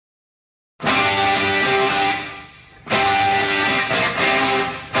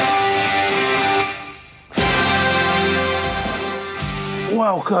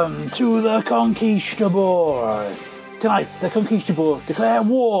Welcome to the Conquistadors. Tonight, the Conquistadors declare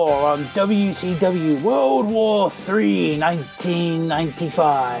war on WCW World War III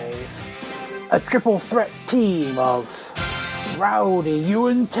 1995. A triple threat team of Rowdy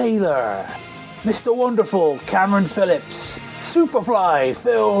Ewan Taylor, Mr. Wonderful Cameron Phillips, Superfly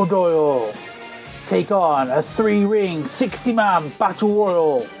Phil Doyle take on a 3-ring, 60-man battle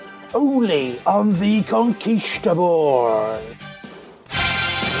royal only on the Conquistadors.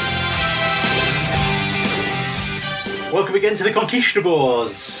 Welcome again to the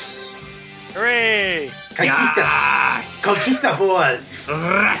Conquistadors. Hooray! Yes! Conquistadors.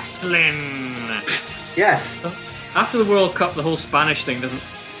 Wrestling! Yes. After the World Cup, the whole Spanish thing doesn't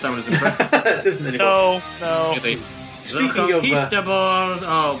sound as impressive. Doesn't anymore. No. Really. Speaking the of Conquistadors,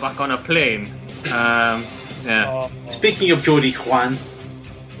 back on a plane. Yeah. speaking of Jordi Juan,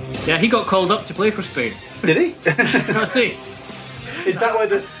 Yeah, he got called up to play for Spain. did he? Let's see. Is that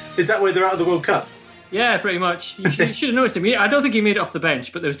why they're out of the World Cup? Yeah, pretty much. You should have noticed him. I don't think he made it off the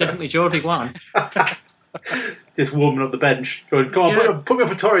bench, but there was definitely Jordi Juan. Just warming up the bench. Going, come on, Yeah. put me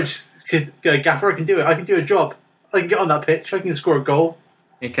up a torch, Gaffer. I can do it. I can do a job. I can get on that pitch. I can score a goal.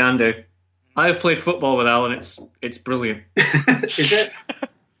 He can do. I've played football with Alan. It's brilliant. Is it?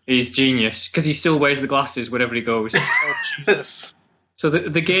 He's genius because he still wears the glasses wherever he goes. Oh, Jesus. So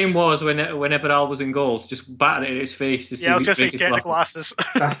the game was whenever Al was in goal, to just batter it in his face to see Yeah, I was if going he to say, could get take the his glasses.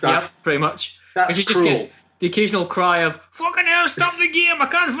 glasses. That's Yep, pretty much. that's 'Cause you just cruel. get the occasional cry of "Fucking hell! Stop the game! I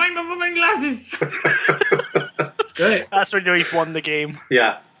can't find my fucking glasses." It's great. That's when you know you've won the game.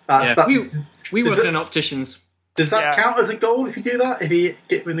 Yeah. That's Yeah. that. We Does work it- in opticians. Does that Yeah. count as a goal if you do that? If you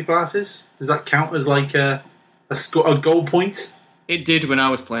get in the glasses, does that count as like a goal point? It did when I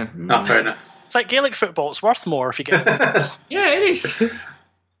was playing. Ah, fair enough. It's like Gaelic football. It's worth more if you get it. Yeah, it is.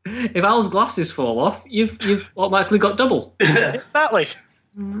 If Al's glasses fall off, you've automatically got double. Exactly.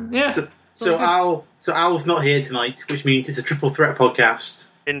 Yeah, So Al's not here tonight, which means it's a triple threat podcast.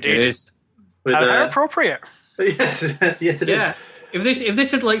 Indeed. it is. With, How appropriate. yes, yes, it is. Yeah. If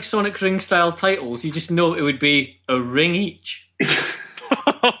this had like Sonic Ring style titles, you just know it would be a ring each.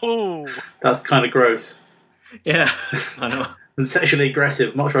 Oh. That's kind of gross Yeah, I know. and sexually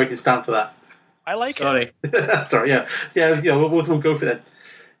aggressive. I'm not sure I can stand for that. I like it. Sorry. Sorry, yeah. We'll go for that.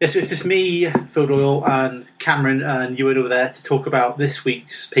 Yes, so it's just me, Phil Doyle, and Cameron and Ewan over there to talk about this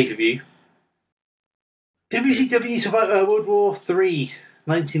week's pay-per-view. WCW World War III,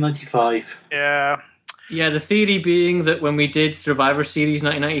 1995. Yeah. Yeah, the theory being that when we did Survivor Series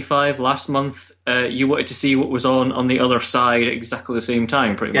 1995 last month, you wanted to see what was on the other side at exactly the same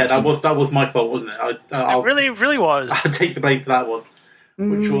time, pretty Yeah, much. that was my fault, wasn't it? It really was. I'll take the blame for that one.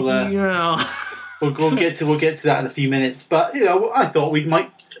 Which we'll Yeah. we'll get to that in a few minutes. But I thought we might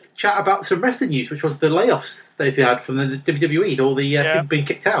chat about some wrestling news, which was the layoffs they've had from the WWE, all the people being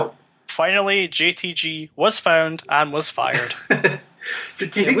kicked out. Finally, JTG was found and was fired. Do you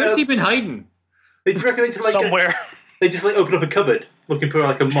think Where's he been hiding? do you reckon they just like Somewhere. they just like open up a cupboard looking for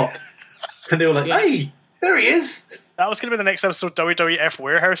like a mop, and they were like, Yeah. "Hey, there he is!" That was going to be the next episode of WWF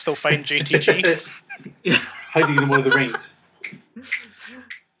Warehouse. They'll find JTG. hiding in one of the rings.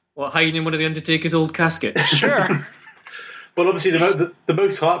 What, hiding in one of the Undertaker's old caskets? Sure. But obviously, the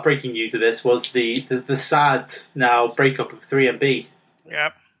most heartbreaking news of this was the sad now breakup of 3MB,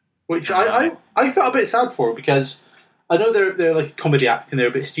 Yep. which I felt a bit sad for because I know they're like a comedy act and they're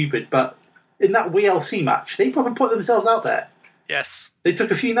a bit stupid, but in that WLC match, they probably put themselves out there. Yes. They took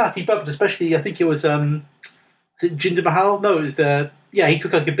a few nasty bumps, especially I think it was it Jinder Mahal? No, it was he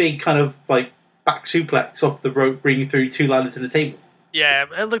took like a big kind of like back suplex off the rope, bringing through 2 ladders in the table. Yeah,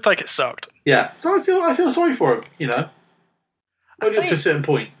 it looked like it sucked. Yeah, so I feel sorry for him, only up to a certain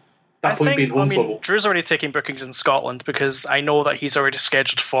point. That point being hornswoggle. Drew's already taking bookings in Scotland because I know that he's already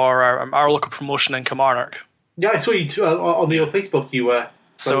scheduled for our local promotion in Kilmarnock. Yeah, I saw you on your Facebook. You were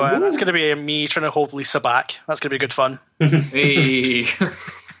So that's going to be me trying to hold Lisa back. That's going to be good fun. Hey.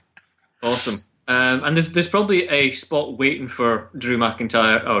 Awesome. And there's probably a spot waiting for Drew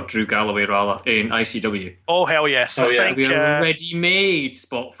McIntyre, or Drew Galloway rather, in ICW. Oh, hell yes. Oh, I yeah. think, There'll be a ready-made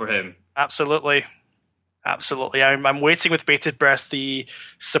spot for him. absolutely. Absolutely. I'm waiting with bated breath the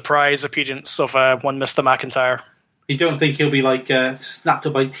surprise appearance of one Mr. McIntyre. You don't think he'll be like snapped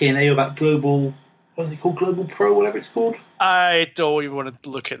up by TNA or that global? What's it called? Global Pro, whatever it's called. I don't even want to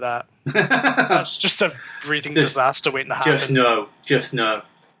look at that. That's just a breathing disaster waiting to happen. Just no.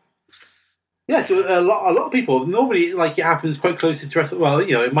 Yeah, so a lot of people normally it happens quite close to WrestleMania. Well,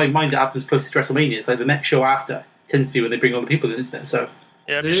 in my mind, it happens close to WrestleMania. It's like the next show after tends to be when they bring all the people in, isn't it? So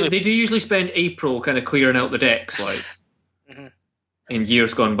Yeah, They do usually spend April kind of clearing out the decks, like in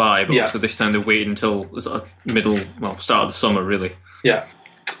years gone by. But Yeah. also this time they're waiting until the sort of start of the summer, really. yeah,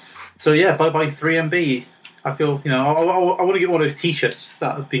 So yeah, bye 3MB. I feel, I want to get one of those T-shirts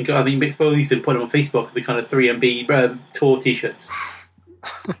that have been. I think Mick Foley's been putting on Facebook, the kind of 3MB tour T-shirts.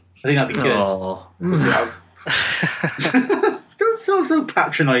 I think that'd be good. Oh. Don't sound so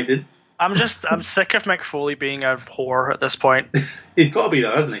patronising. I'm sick of Mick Foley being a whore at this point. He's got to be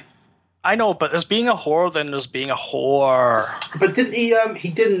though, hasn't he? I know, but there's being a whore, then there's being a whore. But didn't he? He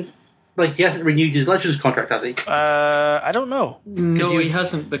didn't. Like, he hasn't renewed his Legends contract, has he? I don't know. No, he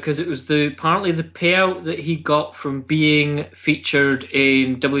hasn't, because it was apparently the payout that he got from being featured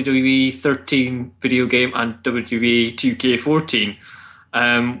in WWE 13 video game and WWE 2K14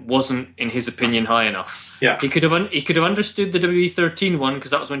 wasn't, in his opinion, high enough. Yeah, he could have understood the WWE 13 one,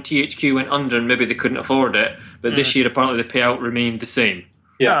 because that was when THQ went under and maybe they couldn't afford it. But this year, apparently, the payout remained the same.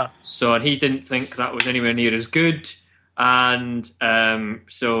 Yeah. So, and he didn't think that was anywhere near as good. And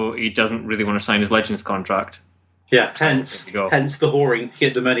so he doesn't really want to sign his Legends contract. Yeah, hence the whoring to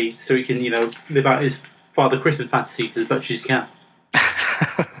get the money so he can, live out his Father Christmas fantasies as much as he can.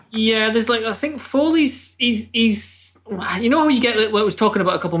 Yeah, there's I think Foley's he's you know how you get what I was talking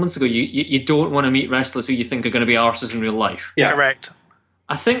about a couple of months ago. You don't want to meet wrestlers who you think are going to be arses in real life. Yeah, correct.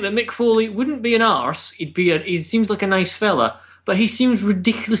 I think that Mick Foley wouldn't be an arse. He seems like a nice fella, but he seems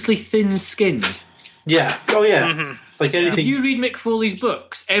ridiculously thin-skinned. Yeah. Oh yeah. Mm-hmm. Like anything. If you read Mick Foley's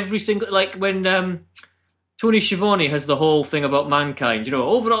books, every single when Tony Schiavone has the whole thing about Mankind,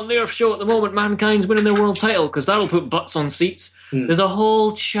 over on their show at the moment, Mankind's winning their world title because that'll put butts on seats. There's a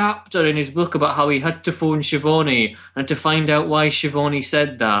whole chapter in his book about how he had to phone Schiavone and to find out why Schiavone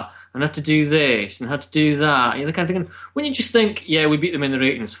said that and had to do this and had to do that. You're kind of thinking, wouldn't you just think, yeah, we beat them in the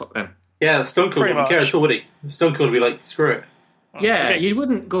ratings, fuck them. Yeah, Stone Cold wouldn't care at all, would he? Stone Cold would be like, screw it. Yeah, you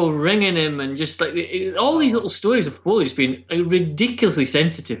wouldn't go ringing him and just all these little stories of Foley just being ridiculously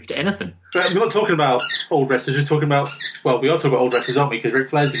sensitive to anything. But we're not talking about old wrestlers. We're talking about we are talking about old wrestlers, aren't we? Because Ric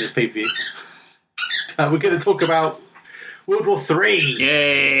Flair's in this pay-per-view. We're going to talk about World War III.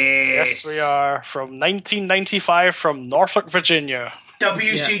 Yes, we are, from 1995 from Norfolk, Virginia.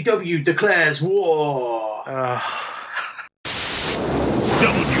 WCW declares war.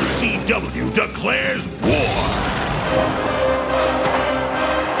 WCW declares war.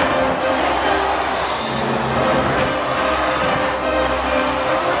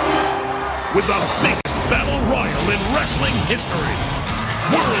 With the biggest battle royal in wrestling history,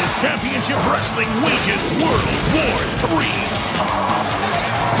 World Championship Wrestling wages World War III.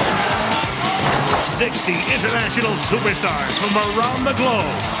 60 international superstars from around the globe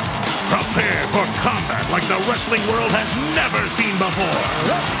prepare for combat like the wrestling world has never seen before.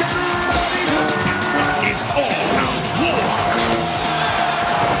 Let's get ready! It's all-out war.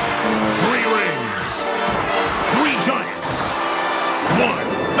 3 rings, 3 giants,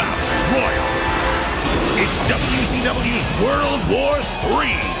 1 battle royal. It's WCW's World War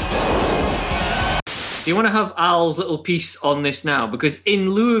III. Do you want to have Al's little piece on this now? Because in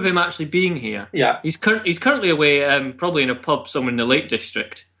lieu of him actually being here, he's currently away, probably in a pub somewhere in the Lake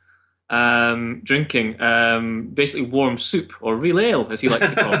District, drinking basically warm soup, or real ale, as he likes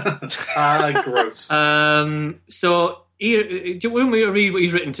to call it. Gross. So, here, do you want me to read what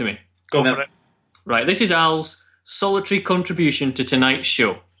he's written to me? Go for it. Right, this is Al's solitary contribution to tonight's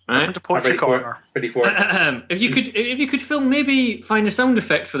show. Right? Poetry corner. Ready for it. If you could film, maybe find a sound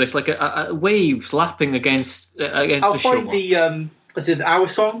effect for this, like a waves lapping against I'll the show. find the Our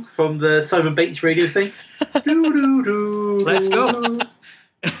Song from the Simon Bates radio thing. Let's go.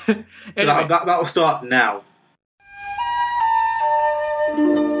 Anyway. So that'll start now.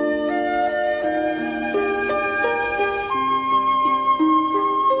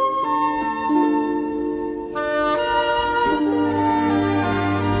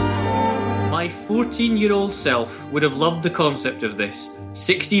 My 14-year-old self would have loved the concept of this.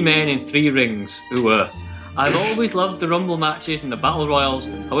 60 men in 3 rings. I've always loved the Rumble matches and the Battle Royals.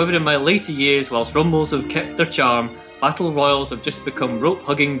 However, in my later years, whilst Rumbles have kept their charm, Battle Royals have just become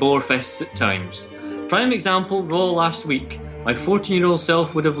rope-hugging bore fests at times. Prime example, Raw last week. My 14-year-old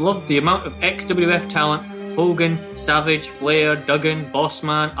self would have loved the amount of ex-WWF talent: Hogan, Savage, Flair, Duggan,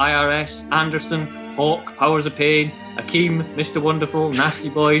 Bossman, IRS, Anderson, Hawk, Powers of Pain, Akeem, Mr. Wonderful, Nasty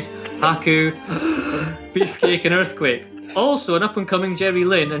Boys, Haku, Beefcake and Earthquake. Also an up-and-coming Jerry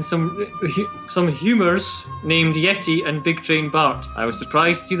Lynn and some humours named Yeti and Big Train Bart. I was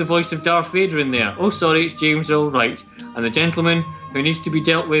surprised to see the voice of Darth Vader in there. Oh sorry, it's James Earl Wright. And the gentleman who needs to be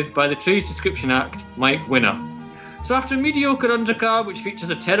dealt with by the Trades Description Act, Mike Winner. So after a mediocre undercard which features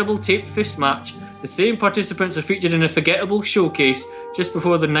a terrible taped fist match, the same participants are featured in a forgettable showcase just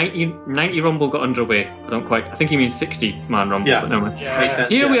before the 90 Rumble got underway. I think he means 60-man Rumble, but never mind. Yeah.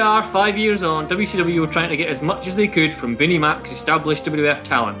 Here we are, 5 years on. WCW were trying to get as much as they could from Vinnie Mac's established WWF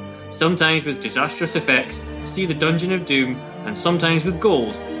talent. sometimes with disastrous effects, see the Dungeon of Doom, and sometimes with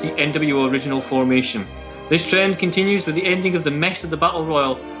gold, see NWO Original Formation. This trend continues with the ending of the mess of the Battle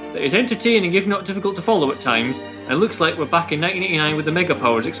Royal that is entertaining if not difficult to follow at times, and it looks like we're back in 1989 with the Mega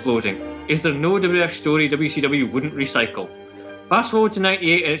Powers exploding. Is there no WWF story WCW wouldn't recycle? Fast forward to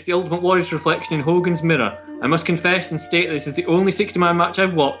 98 and it's the Ultimate Warrior's reflection in Hogan's mirror. I must confess and state that this is the only 60-man match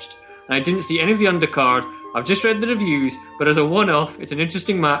I've watched, and I didn't see any of the undercard. I've just read the reviews, but as a one-off, it's an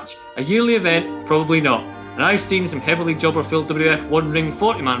interesting match. A yearly event, probably not. And I've seen some heavily jobber-filled WWF one-ring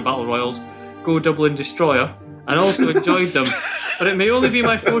 40-man Battle Royals, Go Dublin Destroyer, and also enjoyed them. But it may only be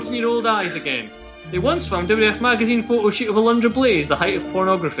my 14-year-old eyes again. They once found WWF magazine photo shoot of Alundra Blaze the height of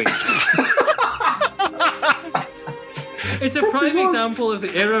pornography. It's a prime example of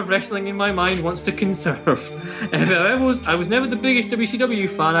the era of wrestling in my mind wants to conserve. I was never the biggest WCW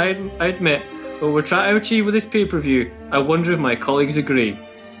fan, I admit, but we're trying to achieve with this pay-per-view. I wonder if my colleagues agree.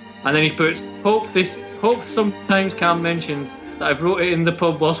 And then he puts, hope sometimes Cam mentions that I've wrote it in the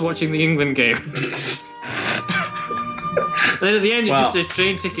pub whilst watching the England game. And then at the end it just says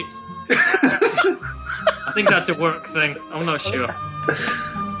train tickets. I think that's a work thing. I'm not sure.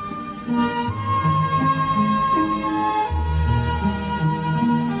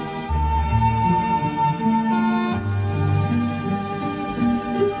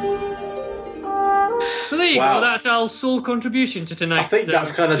 So there you go. That's Al's sole contribution to tonight. I think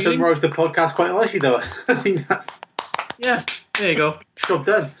that's kind of summarised the podcast quite nicely, though. I think that's... Yeah, there you go. Job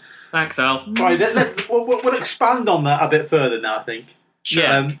done. Thanks, Al. Right, we'll expand on that a bit further now, I think. Sure.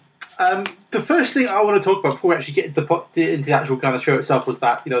 Yeah. The first thing I want to talk about before we actually get into the actual kind of show itself was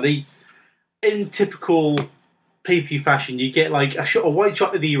that, in typical pay-per-view fashion, you get like a wide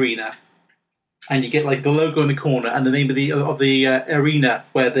shot of the arena, and you get like the logo in the corner and the name of the arena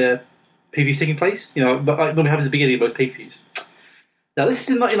where the pay-per-view is taking place. Like normally happens at the beginning of most pay-per-views. Now this is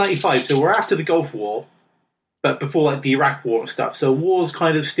in 1995, so we're after the Gulf War, but before like the Iraq War and stuff. So war's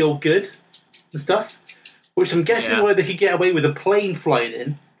kind of still good and stuff, which I'm guessing where they could get away with a plane flying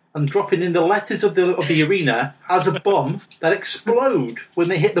in and dropping in the letters of the arena as a bomb that explode when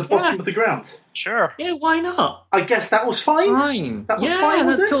they hit the bottom of the ground. Sure. Yeah, why not? I guess that was fine. Fine. That was fine,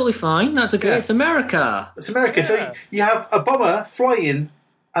 was that's it? totally fine. That's okay. Yeah. It's America. It's America. Yeah. So you have a bomber fly in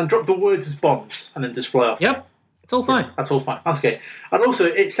and drop the words as bombs and then just fly off. Yep. It's all fine. That's all fine. That's okay. And also,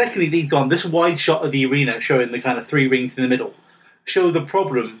 it secondly leads on this wide shot of the arena showing the kind of three rings in the middle. Show the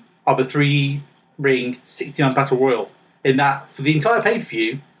problem of a 3-ring 60-man battle royal in that for the entire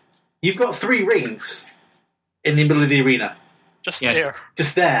pay-per-view, you've got 3 rings in the middle of the arena. Just there.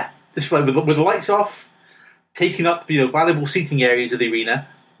 Just there. Just like with the lights off, taking up valuable seating areas of the arena,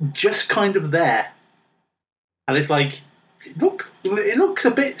 just kind of there. And it's like, it looks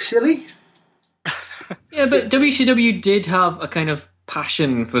a bit silly. Yeah, but WCW did have a kind of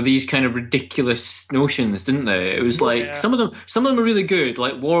passion for these kind of ridiculous notions, didn't they? It was like some of them are really good,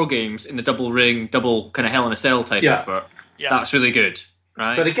 like War Games in the double ring, double kind of Hell in a Cell type effort. Yeah. That's really good,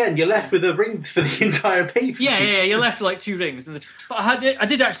 right? But again, you're left with a ring for the entire pay-per-view. Yeah, you're left with like 2 rings. But I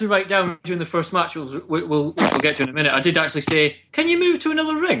did actually write down during the first match, we'll get to in a minute. I did actually say, "Can you move to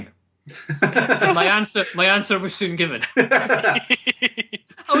another ring?" And my answer was soon given.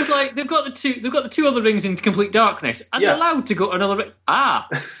 I was like, they've got the 2 other rings in complete darkness, and they're allowed to go to another ring.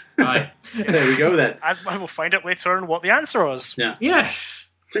 Right. There we go then. I will find out later on what the answer was. Yeah.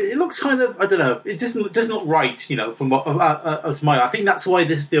 Yes. So it looks kind of, I don't know, it doesn't look right, from what I think that's why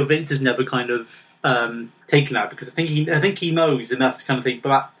Vince has never kind of taken that, because I think he knows enough to kind of think, but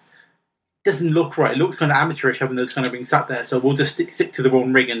that doesn't look right. It looks kind of amateurish having those kind of rings sat there. So we'll just stick to the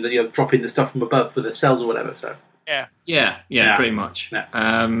one ring and drop in the stuff from above for the cells or whatever. So yeah, pretty much. Yeah.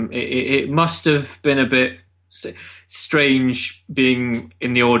 It must have been a bit strange being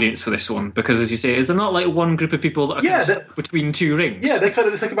in the audience for this one, because as you say, is there not like one group of people that are between 2 rings? Yeah, they're kind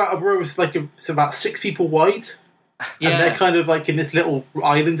of, it's like about a row, it's about 6 people wide, and they're kind of like in this little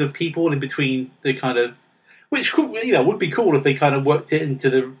island of people in between the kind of. Which would be cool if they kind of worked it into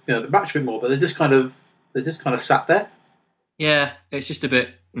the the match a bit more, but they're just kind of sat there. Yeah, it's just a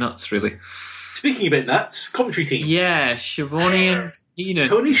bit nuts, really. Speaking of a bit nuts, commentary team. Yeah, Schiavone and Heenan.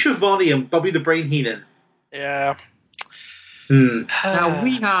 Tony Schiavone and Bobby the Brain Heenan. Yeah.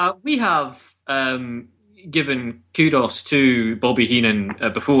 Now we have given kudos to Bobby Heenan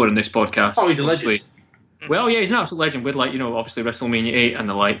before in this podcast. Oh, he's a legend. Well, yeah, he's an absolute legend with obviously WrestleMania 8 and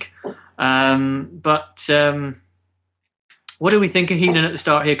the like. But what do we think of Heenan at the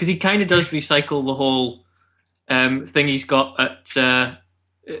start here? Because he kind of does recycle the whole thing he's got at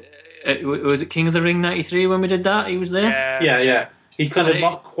was it King of the Ring 93 when we did that? He was there? Yeah. He's kind of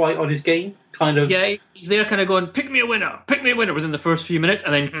not quite on his game, kind of. Yeah, he's there kind of going, pick me a winner within the first few minutes,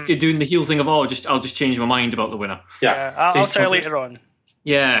 and then doing the heel thing of, I'll just change my mind about the winner. Yeah, I'll tell you later on.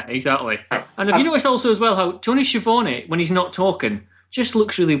 Yeah, exactly. And have you noticed also as well how Tony Schiavone, when he's not talking, just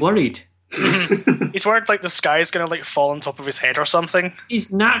looks really worried? He's worried like the sky's going to like fall on top of his head or something.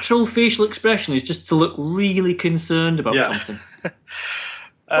 His natural facial expression is just to look really concerned about something.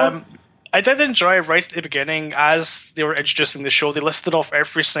 I did enjoy right at the beginning, as they were introducing the show, they listed off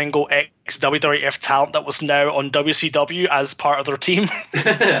every single ex-WWF talent that was now on WCW as part of their team.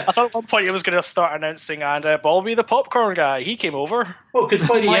 I thought at one point it was going to start announcing, and Bobby the Popcorn Guy, he came over. Well, because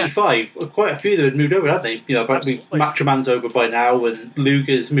by 95, quite a few of them had moved over, hadn't they? You know, Macho Man's over by now, and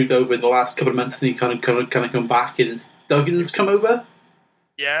Luger's moved over in the last couple of months, and he kind of come back, and Duggan's come over.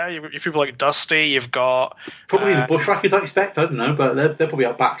 Yeah, you've people like Dusty, you've got... Probably the Bushwhackers, I expect, I don't know, but they're probably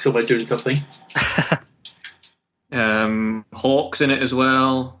out back somewhere doing something. Hawk's in it as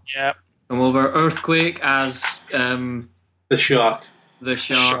well. Yeah. Come over. Earthquake as... the Shark. The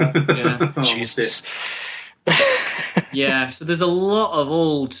Shark, yeah. Oh, Jesus. Yeah, so there's a lot of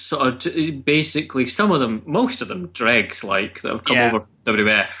old sort of... Basically, most of them, dregs, like, that have come over from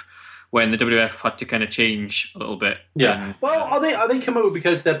WWF. When the WWF had to kind of change a little bit. Yeah. Well, are they come over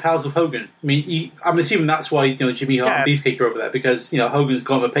because they're pals of Hogan? I mean, I'm assuming that's why Jimmy Hart and Beefcake are over there, because Hogan's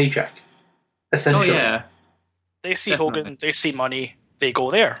got him a paycheck. Essentially. Oh yeah. They see Hogan, they see money, they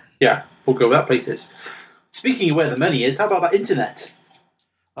go there. Yeah, we'll go where that place is. Speaking of where the money is, how about that internet?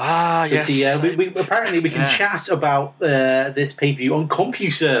 Ah, yes. Apparently we can chat about this pay-per-view on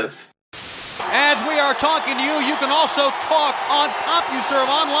CompuServe. As we are talking to you, you can also talk on CompuServe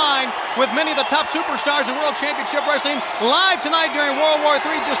online with many of the top superstars in World Championship Wrestling live tonight during World War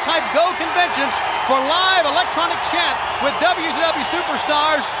III. Just type Go Conventions for live electronic chat with WCW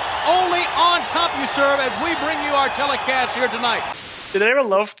superstars only on CompuServe as we bring you our telecast here tonight. Did anyone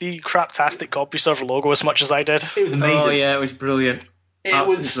love the craptastic CompuServe logo as much as I did? It was amazing. Oh yeah, it was brilliant. It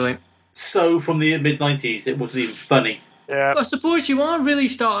was brilliant. So from the mid-90s, it wasn't even funny. Yeah. I suppose you are really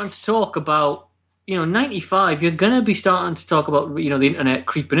starting to talk about, 95, you're going to be starting to talk about, the internet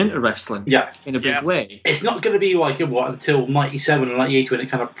creeping into wrestling. Yeah. In a big way. It's not going to be like, until 97 or 98 when it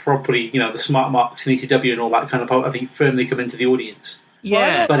kind of properly, the smart marks and ECW and all that kind of, I think, firmly come into the audience.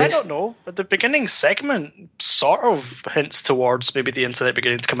 Yeah. Well, I don't know. But the beginning segment sort of hints towards maybe the internet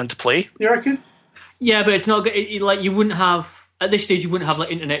beginning to come into play. You reckon? Yeah, but it's not, like, you wouldn't have, at this stage, you wouldn't have,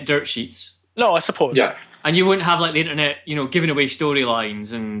 like, internet dirt sheets. No, I suppose. Yeah. And you wouldn't have, like, the internet, giving away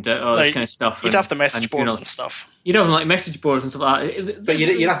storylines and all this kind of stuff. You'd have the message boards and stuff. You'd have, like, message boards and stuff like that. But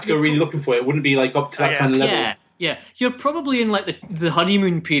you'd have to go really looking for it. It wouldn't be, like, up to that kind of level. Yeah. You're probably in, like, the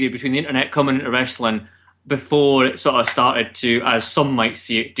honeymoon period between the internet coming into wrestling before it sort of started to, as some might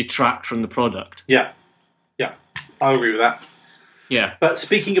see it, detract from the product. Yeah. I agree with that. Yeah. But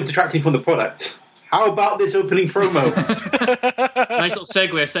speaking of detracting from the product... How about this opening promo? Nice little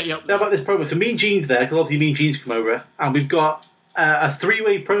segue, I set you up. How about this promo? So Mean Gene's there, because obviously Mean Gene's come over, and we've got a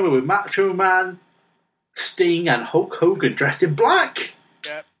three-way promo with Macho Man, Sting, and Hulk Hogan dressed in black.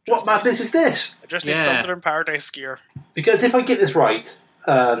 Yeah, what madness is this? Just needs Thunder in Paradise gear. Because if I get this right,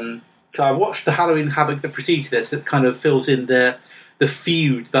 I watched the Halloween Havoc that precedes this, that kind of fills in the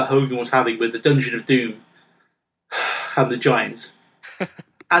feud that Hogan was having with the Dungeon of Doom and the Giants.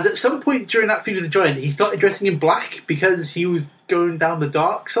 And at some point during that feud with the Giant, he started dressing in black because he was going down the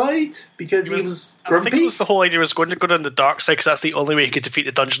dark side, because he was grumpy. I think it was the whole idea was going to go down the dark side because that's the only way he could defeat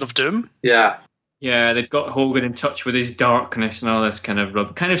the Dungeon of Doom. Yeah. Yeah, they'd got Hogan in touch with his darkness and all this kind of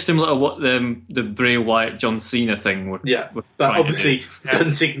rub. Kind of similar to what the Bray Wyatt John Cena thing would. Yeah, but obviously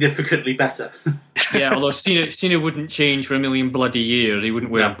done significantly better. Yeah, although Cena wouldn't change for a million bloody years. He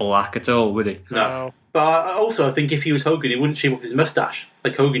wouldn't wear black at all, would he? No. But also, I think if he was Hogan, he wouldn't shave off his moustache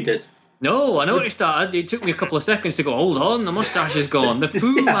like Hogan did. No, I noticed that. It took me a couple of seconds to go, hold on, the moustache is gone. The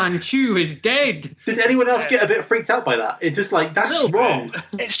Fu Manchu is dead. Did anyone else get a bit freaked out by that? It's just like, that's wrong.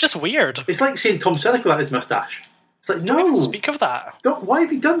 It's just weird. It's like seeing Tom Selleck without his moustache. It's like, no. Speak of that. Why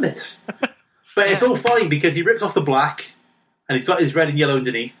have you done this? But it's all fine because he rips off the black and he's got his red and yellow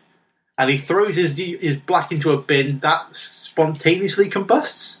underneath and he throws his black into a bin that spontaneously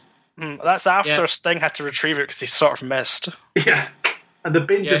combusts. That's after Sting had to retrieve it because he sort of missed. Yeah. And the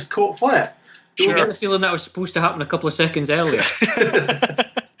bin just caught fire. Sure. I get the feeling that was supposed to happen a couple of seconds earlier.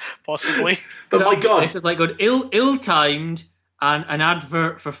 Possibly. But my God. It's like ill-timed and an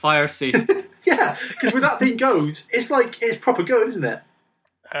advert for fire safety. Yeah, because when that thing goes, it's proper going, isn't it?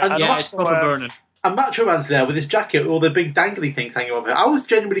 It's proper burning. And Macho Man's there with his jacket, with all the big dangly things hanging over it. I was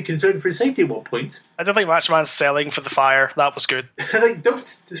genuinely concerned for his safety at one point. I don't think Macho Man's selling for the fire. That was good. Like, don't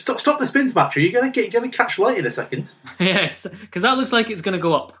stop the spins, Macho. You're gonna catch light in a second. Yes, because that looks like it's going to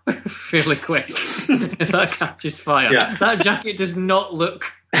go up fairly quick if that catches fire. Yeah. That jacket does not look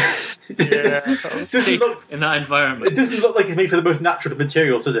It doesn't safe look. in that environment. It doesn't look like it's made for the most natural of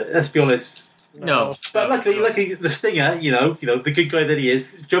materials, does it? Let's be honest. No. But luckily, the Stinger, you know, the good guy that he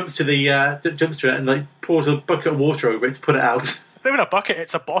is, jumps to it and like pours a bucket of water over it to put it out. It's not even a bucket,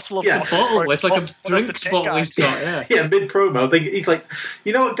 it's a bottle of Yeah. water. Bottle, it's like a One of the drinks tech bottle guys. he's got, yeah. Yeah, mid promo, he's like,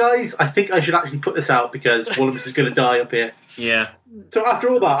 you know what, guys? I think I should actually put this out because one of us is going to die up here. Yeah. So after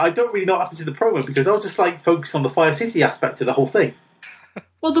all that, I don't really know what happened to the promo because I was just like focused on the fire safety aspect of the whole thing.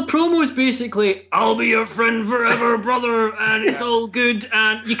 Well, the promo is basically, I'll be your friend forever, brother, and it's all good.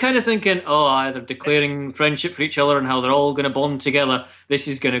 And you're kind of thinking, they're declaring friendship for each other and how they're all going to bond together. This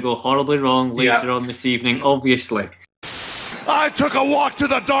is going to go horribly wrong later on this evening, obviously. I took a walk to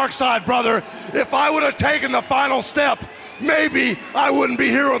the dark side, brother. If I would have taken the final step, maybe I wouldn't be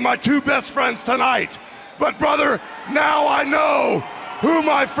here with my two best friends tonight. But, brother, now I know who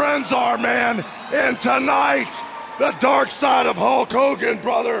my friends are, man. And tonight, the dark side of Hulk Hogan,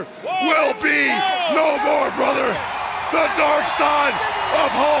 brother, will be no more, brother. The dark side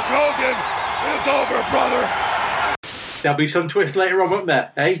of Hulk Hogan is over, brother. There'll be some twist later on, won't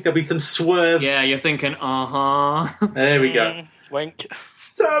there? Eh? There'll be some swerve. Yeah, you're thinking, There we go. Wink.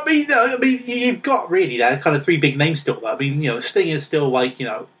 So I mean, you've got really there kind of three big names still. Though. I mean, you know, Sting is still like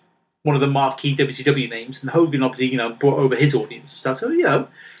one of the marquee WCW names, and Hogan obviously brought over his audience and stuff. So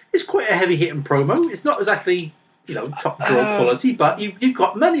it's quite a heavy hitting promo. It's not exactly top draw quality, but you've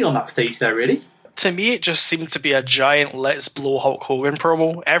got money on that stage there, really. To me, it just seemed to be a giant "Let's Blow Hulk Hogan"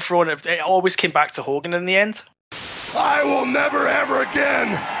 promo. It always came back to Hogan in the end. I will never ever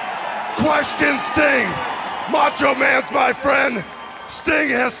again question Sting. Macho Man's my friend. Sting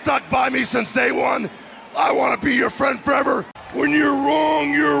has stuck by me since day one. I want to be your friend forever. When you're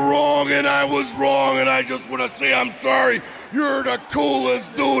wrong, and I was wrong, and I just want to say I'm sorry. You're the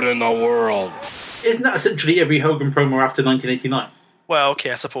coolest dude in the world. Isn't that essentially every Hogan promo after 1989? Well,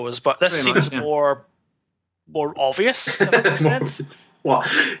 okay, I suppose, but this Pretty seems much, yeah. more obvious. If that makes sense. What?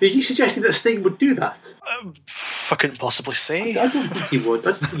 Are you suggesting that Sting would do that? I couldn't possibly say. I don't think he would. I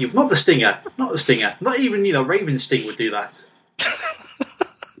don't think he would. Not the Stinger. Not the Stinger. Not even Raven Sting would do that.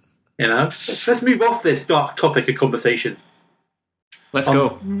 Let's move off this dark topic of conversation. Let's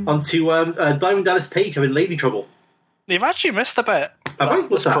go. On to Diamond Dallas Page having lady trouble. You've actually missed a bit. Have I?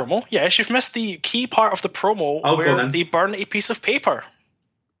 What's that? Promo. Yes, you've missed the key part of the promo Oh, go on where then. they burn a piece of paper.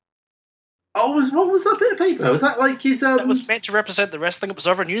 Oh, what was that bit of paper? Was that like his? That was meant to represent the Wrestling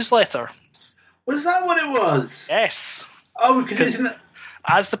Observer newsletter. Was that what it was? Yes. Oh, because isn't it?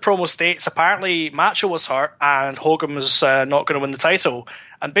 As the promo states, apparently Macho was hurt and Hogan was not going to win the title.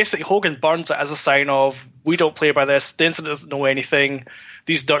 And basically Hogan burns it as a sign of, we don't play by this, the internet doesn't know anything,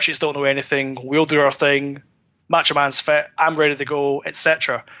 these dirt sheets don't know anything, we'll do our thing, Macho Man's fit, I'm ready to go,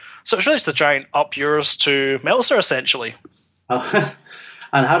 etc. So it's really just a giant up yours to Meltzer, essentially. Oh,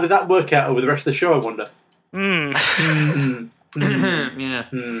 and how did that work out over the rest of the show, I wonder? Yeah.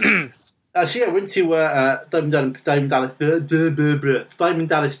 Actually, I went to Diamond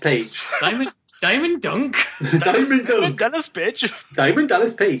Dallas Page. Diamond Dunk? Diamond Dunk. Dennis bitch. Diamond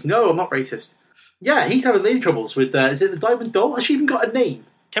Dallas Page. No, I'm not racist. Yeah, he's having lady troubles with, is it the Diamond Doll? Has she even got a name?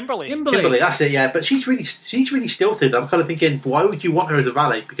 Kimberly. Kimberly, that's it, yeah. But she's really stilted. I'm kind of thinking, why would you want her as a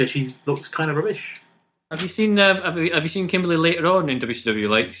valet? Because she looks kind of rubbish. Have you seen Kimberly later on in WCW,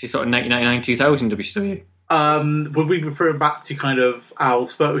 like she's sort of 1999, 2000 WCW? Would we refer back to kind of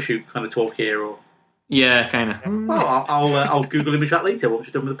Al's photo shoot kind of talk here, or? Yeah, kind of. Oh, I'll Google image that later once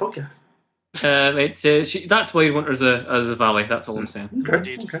we're done with the podcast. That's why you want her as a valet. That's all I'm saying.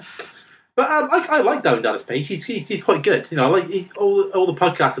 Okay. But I like Diamond Dallas Page. He's quite good. I like all the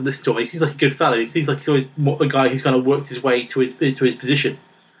podcasts I've listened to him. He seems like a good fella. He seems like he's always a guy who's kind of worked his way to his position.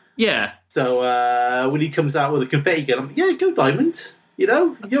 Yeah. So when he comes out with a confetti gun, I'm like, yeah, go Diamond. You're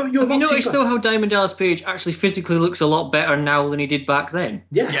Have not you noticed too though how Diamond Dallas Page actually physically looks a lot better now than he did back then?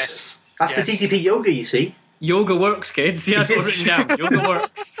 Yes. That's the DDP yoga, you see. Yoga works, kids. Yeah, that's written down. Yoga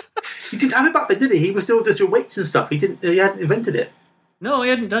works. He didn't have it back then, did he? He was still just doing weights and stuff. He hadn't invented it. No, he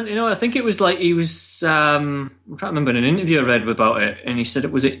hadn't done. I think it was like he was. I'm trying to remember an interview I read about it, and he said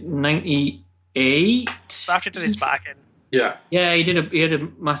it was at 98. After he did his back in. Yeah. Yeah, he had a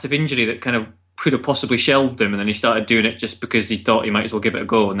massive injury that kind of could have possibly shelved him, and then he started doing it just because he thought he might as well give it a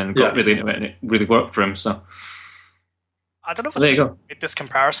go, and then got really into it, and it really worked for him. So I don't know if there you go. made this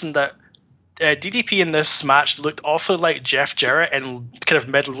comparison that DDP in this match looked awfully like Jeff Jarrett in kind of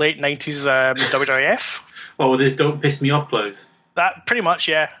mid-late 90s WWF. Well, with his "Don't Piss Me Off" clothes. That, pretty much,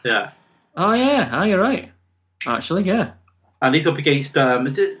 yeah. Yeah. Oh, yeah. Oh, you're right. Actually, yeah. And he's up against,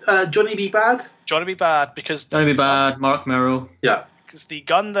 is it Johnny B. Bad? Johnny B. Bad, because... Johnny B. Bad, Mark Merrow. Yeah. Because the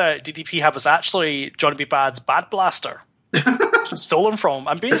gun that DDP had was actually Johnny B. Bad's Bad Blaster. Stolen from.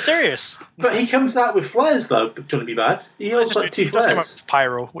 I'm being serious. But he comes out with flares, though, Johnny B. Bad. He also like 2 He does come out flares. with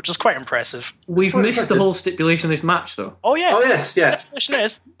pyro, which is quite impressive. We've Quite missed impressive. the whole stipulation of this match, though. Oh, yes. Oh, yes, yeah. The stipulation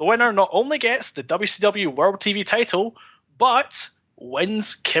is, the winner not only gets the WCW World TV title, but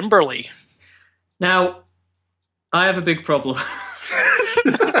wins Kimberly. Now, I have a big problem.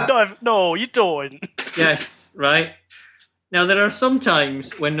 No, you don't. Yes, right? Now, there are some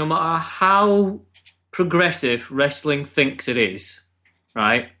times when no matter how progressive wrestling thinks it is,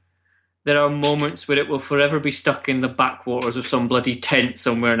 right, there are moments where it will forever be stuck in the backwaters of some bloody tent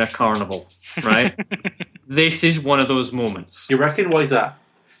somewhere in a carnival, right? This is one of those moments. You reckon? Why is that?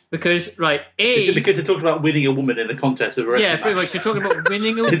 Because, right, Is it because they're talking about winning a woman in the contest of a wrestling yeah, pretty match? much. You're talking about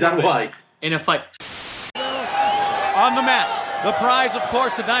winning a Is that woman why? in a fight. On the mat, the prize, of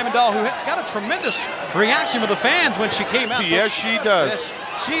course, the Diamond Doll, who got a tremendous reaction with the fans when she came out. Yes, she does.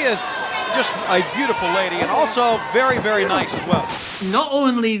 Yes, she is just a beautiful lady, and also very, very nice as well. Not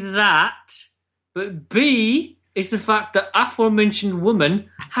only that, but B is the fact that aforementioned woman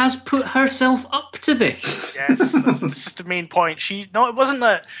has put herself up to this. Yes, this is the main point. It wasn't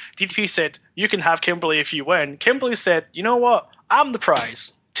that DDP said, you can have Kimberly if you win. Kimberly said, you know what? I'm the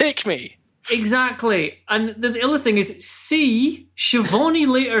prize. Take me. Exactly. And the other thing is, C, Shivani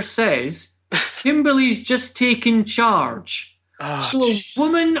later says, Kimberly's just taken charge. So a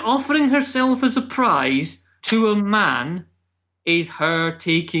woman offering herself as a prize to a man is her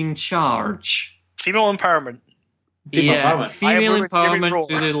taking charge. Female empowerment. Female Yeah, empowerment. female I am Ruben empowerment Rowe.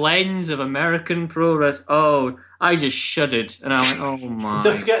 through the lens of American pro wrestling. Oh, I just shuddered, and I went, "Oh my!"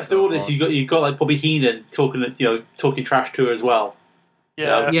 Don't forget through all this, you got like Bobby Heenan talking trash to her as well.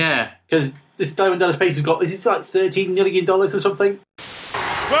 Yeah. Yeah, Because this Diamond Dallas Page has got, is it like $13 million or something?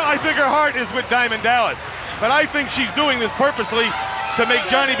 Well, I think her heart is with Diamond Dallas, but I think she's doing this purposely to make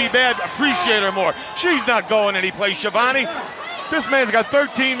Johnny B. Bad appreciate her more. She's not going anyplace, Shivani. This man's got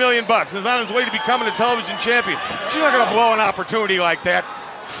 $13 million and is on his way to becoming a television champion. She's not going to blow an opportunity like that.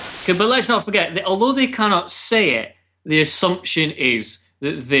 okay, but let's not forget that although they cannot say it, the assumption is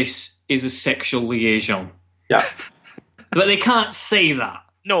that this is a sexual liaison. Yeah. But they can't say that.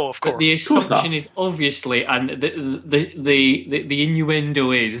 No, of course. But the course not. assumption is obviously, and the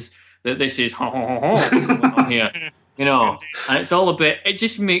innuendo is that this is here, you know, and it's all a bit. It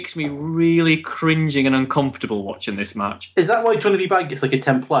just makes me really cringing and uncomfortable watching this match. Is that why Johnny B. Bad gets like a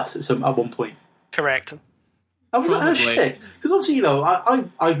 10 plus at one point? Correct. I was like, oh Probably. shit. Because obviously,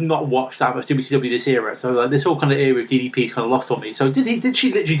 I've not watched that much WCW this era, so like this whole kind of era of DDP's kind of lost on me. So did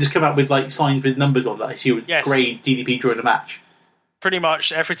she literally just come out with like signs with numbers on that she would Yes. grade DDP during the match? Pretty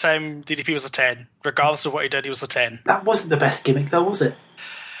much every time DDP was a 10. Regardless of what he did, he was a 10. That wasn't the best gimmick though, was it?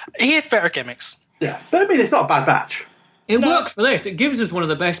 He had better gimmicks. Yeah. But I mean, it's not a bad match. It worked for this. It gives us one of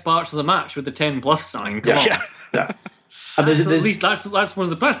the best parts of the match with the 10+ sign. Come on. Yeah. Yeah. And there's, So at least that's one of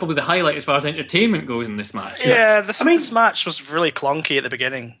the best, probably the highlight as far as entertainment goes in this match. Yeah, this match was really clunky at the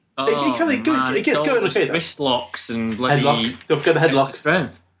beginning. Oh, It kinda go- man, it gets it's all going just okay, though. wrist locks and bloody headlock. Don't forget the extra headlock.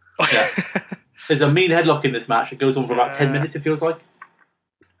 strength. Yeah. There's a mean headlock in this match. It goes on for about 10 minutes, it feels like.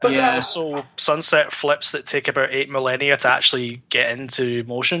 But Yeah. Also, sunset flips that take about 8 millennia to actually get into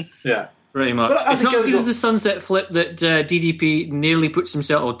motion. Yeah. Pretty much. But as It's it not as goes good on- as the sunset flip that DDP nearly puts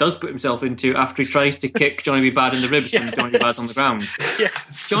himself, or does put himself into, after he tries to kick Johnny B. Bad in the ribs when Johnny B. Bad's on the ground.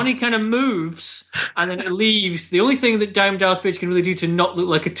 Yes. Johnny kind of moves, and then it leaves. The only thing that Diamond Dallas Page can really do to not look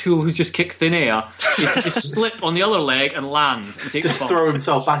like a tool who's just kicked thin air is to just slip on the other leg and land. And take Just the throw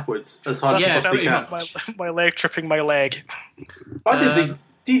himself backwards as hard Yeah, as he possibly can. pretty my leg tripping my leg. I didn't think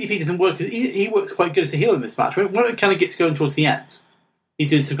DDP doesn't work. He works quite good as a heel in this match. When it kind of gets going towards the end, he's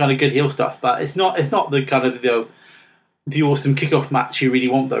doing some kind of good heel stuff. But it's not the kind of the awesome kickoff match you really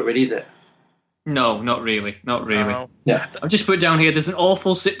want, though. Really, is it? No, not really. Not really. Oh. Yeah. I've just put down here, there's an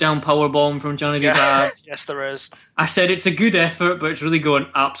awful sit-down powerbomb from Johnny B. Yeah. Bad. Yes, there is. I said it's a good effort, but it's really going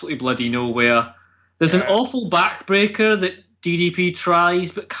absolutely bloody nowhere. There's an awful backbreaker that DDP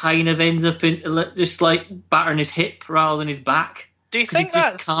tries, but kind of ends up in just like battering his hip rather than his back. Do you 'Cause he think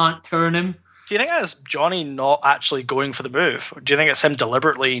just that's? can't turn him. Do you think that's Johnny not actually going for the move? Or do you think it's him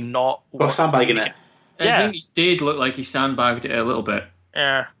deliberately not? Got a sandbag in it. I Yeah. think he did look like he sandbagged it a little bit.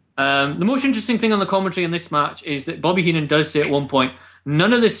 Yeah. The most interesting thing on the commentary in this match is that Bobby Heenan does say at one point,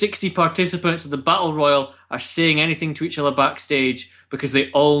 none of the 60 participants of the Battle Royal are saying anything to each other backstage, because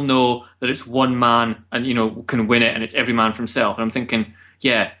they all know that it's one man and, can win it and it's every man for himself. And I'm thinking,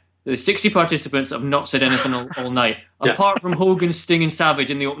 yeah, there's 60 participants that have not said anything all night, apart from Hogan, Sting, and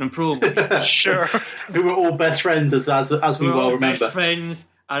Savage in the opening promo. Sure. Who were all best friends, as we We're well all remember. best friends,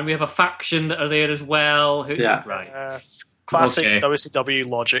 and we have a faction that are there as well. Right. Classic Okay. WCW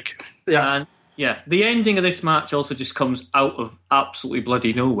logic. Yeah. And the ending of this match also just comes out of absolutely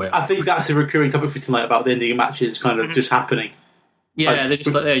bloody nowhere. I think that's a recurring topic for tonight about the ending of matches kind of just happening. Yeah, they're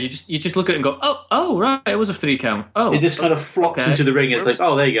just like there. You just look at it and go, oh right, it was a 3 count. Oh, It just kind of flops into the ring. And it's like,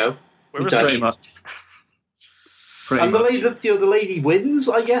 oh, there you go. Where was pretty much. And the lady wins,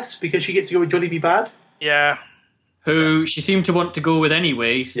 I guess, because she gets to go with Johnny B. Bad. Yeah. Who she seemed to want to go with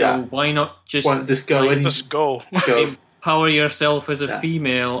anyway. So why not just go and Just go. go? empower yourself as a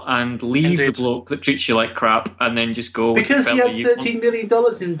female and leave the bloke that treats you like crap, and then just go with Because the he fella had you want. $13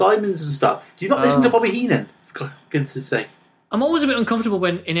 million in diamonds and stuff. Do you not listen to Bobby Heenan? For goodness sake. I'm always a bit uncomfortable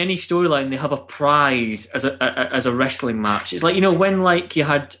when in any storyline they have a prize as a wrestling match. It's like, when you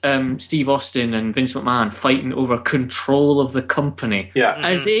had Steve Austin and Vince McMahon fighting over control of the company. Yeah.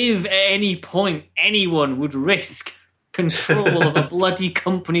 As if at any point anyone would risk control of a bloody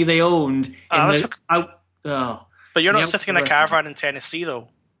company they owned. But you're not sitting in a caravan in Tennessee, though.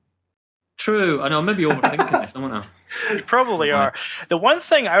 True. I know, I'm maybe overthinking this, I don't know. You probably are. The one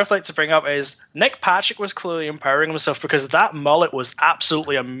thing I would like to bring up is Nick Patrick was clearly empowering himself because that mullet was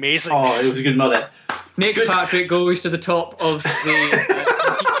absolutely amazing. Oh, it was a good mullet. Nick Patrick goes to the top of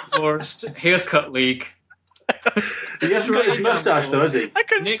the Wars haircut league. He hasn't got his moustache, though, has he? I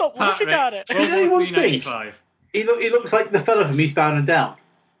couldn't stop looking at it. Can I tell you one thing? He looks like the fella from Eastbound and Down.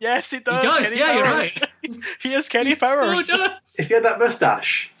 Yes, he does. He does, Kenny yeah, you're Powers. right. He is Kenny Powers. So does. If he had that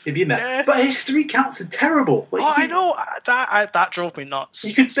moustache, he'd be in there. Yeah. But his 3 counts are terrible. Like, I know. That drove me nuts.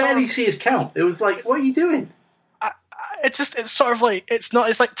 You could barely see his count. It was like, what are you doing? It's sort of like, it's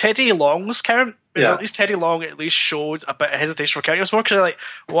like Teddy Long's count. Yeah. At least Teddy Long at least showed a bit of hesitation for counting. It was more kind of like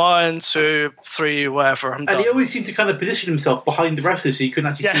 1, 2, 3, whatever. I'm done. And he always seemed to kind of position himself behind the wrestlers so you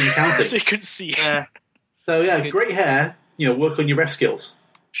couldn't actually see him counting. So you couldn't see. Yeah. So, great hair. Work on your ref skills.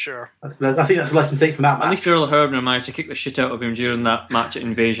 Sure. I think that's a lesson taken from that match. At least Earl Hebner managed to kick the shit out of him during that match at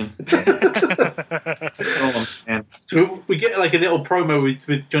Invasion. That's all I'm saying. So we get like a little promo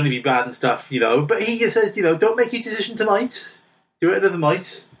with Johnny B. Bad and stuff, but he says, don't make your decision tonight. Do it another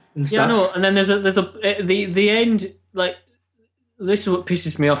night and stuff. Yeah, no, and then there's the end, like, this is what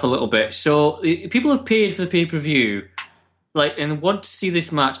pisses me off a little bit. So people have paid for the pay-per-view, like, and want to see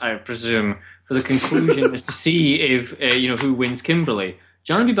this match, I presume, for the conclusion is to see if, who wins Kimberly.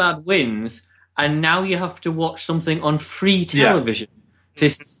 Johnny B. Bad wins, and now you have to watch something on free television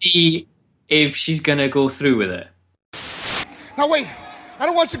to see if she's going to go through with it. Now wait, I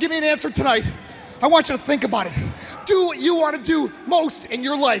don't want you to give me an answer tonight. I want you to think about it. Do what you want to do most in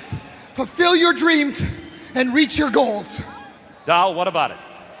your life. Fulfill your dreams and reach your goals. Dal, what about it?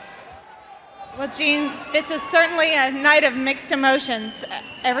 Well, Gene, this is certainly a night of mixed emotions.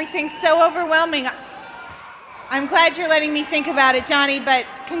 Everything's so overwhelming. I'm glad you're letting me think about it, Johnny, but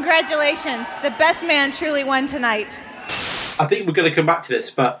congratulations. The best man truly won tonight. I think we're going to come back to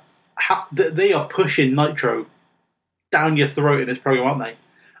this, but they are pushing Nitro down your throat in this program, aren't they?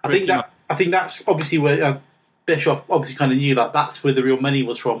 I think that's obviously where Bischoff obviously kind of knew that that's where the real money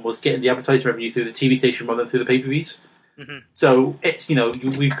was from, was getting the advertising revenue through the TV station rather than through the pay-per-views. Mm-hmm. So it's,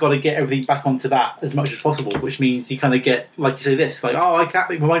 we've got to get everything back onto that as much as possible, which means you kind of get, like you say, this, like, I can't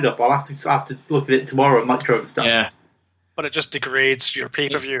make my mind up. I'll have to look at it tomorrow on Nitro and stuff. Yeah. But it just degrades your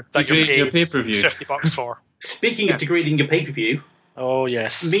pay-per-view. It degrades your pay-per-view. $50 for. Speaking of degrading your pay-per-view, oh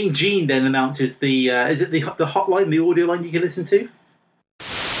yes, Mean Gene then announces the hotline, the audio line you can listen to.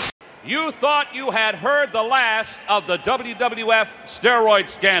 You thought you had heard the last of the WWF steroid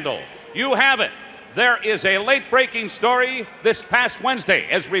scandal. You haven't. There is a late-breaking story this past Wednesday,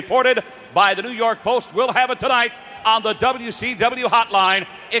 as reported by the New York Post. We'll have it tonight on the WCW hotline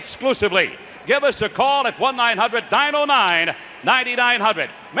exclusively. Give us a call at 1-900-909-9900.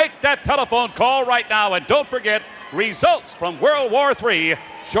 Make that telephone call right now, and don't forget, results from World War III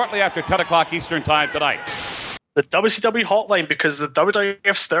shortly after 10 o'clock Eastern Time tonight. The WCW hotline, because the WWF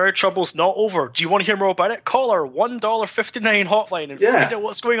steroid trouble's not over. Do you want to hear more about it? Call our $1.59 hotline and find out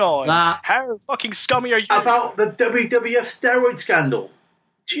what's going on. How fucking scummy are you? About the WWF steroid scandal.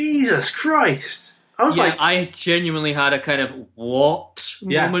 Jesus Christ. I was I genuinely had a kind of what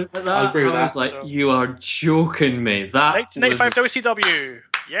moment at that. I agree with that. I was like, you are joking me. That 1995 WCW.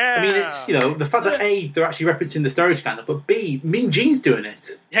 Yeah. I mean, it's, the fact that A, they're actually referencing the steroid scandal, but B, Mean Gene's doing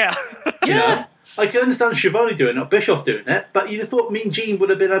it. Yeah. Yeah. I can understand Schiavone doing it, not Bischoff doing it, but you'd have thought Mean Gene would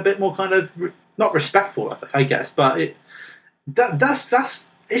have been a bit more kind of, not respectful, I guess, but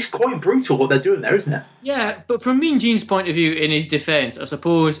That's it's quite brutal what they're doing there, isn't it? Yeah, but from Mean Gene's point of view, in his defence, I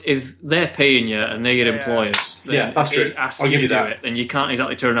suppose if they're paying you and they're your employers, then that's if true. they ask I'll you give to you do that. it, then you can't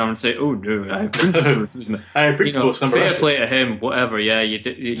exactly turn around and say, "Oh no, I have principles." I have principles. Fair play to him, whatever. Yeah,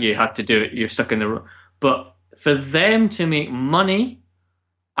 you had to do it. You're stuck in the room. But for them to make money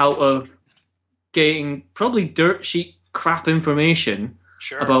out of getting probably dirt sheet crap information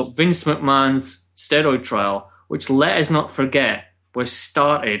about Vince McMahon's steroid trial, which let us not forget was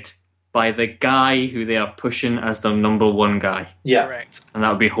started by the guy who they are pushing as their number one guy. Yeah. Correct. And that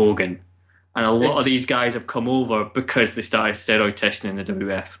would be Hogan. And a lot of these guys have come over because they started steroid testing in the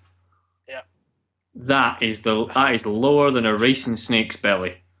WWF. Yeah. That is lower than a racing snake's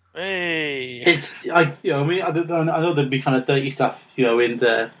belly. Hey. I know there'd be kind of dirty stuff, in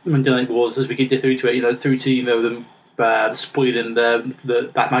the Monday Night Wars as we get through to it, through to them spoiling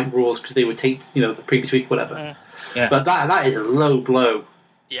the that night Raws because they were taped, the previous week, whatever. Yeah. But that is a low blow.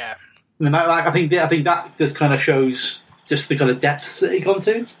 Yeah. I mean, I think that just kind of shows just the kind of depths that he gone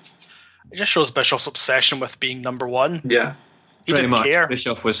to. It just shows Bischoff's obsession with being number one. Yeah. He Pretty didn't much. care.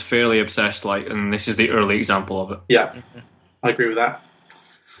 Bischoff was fairly obsessed, and this is the early example of it. Yeah. I agree with that.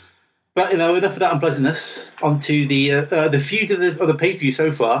 But enough of that unpleasantness. Onto the feud of the pay-per-view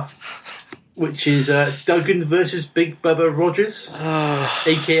so far, which is Duggan versus Big Bubba Rogers,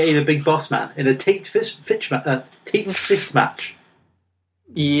 aka the Big Boss Man, in a taped fist match.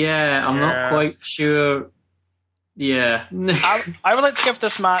 Yeah, I'm not quite sure. Yeah. I would like to give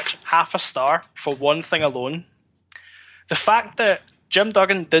this match half a star for one thing alone. The fact that Jim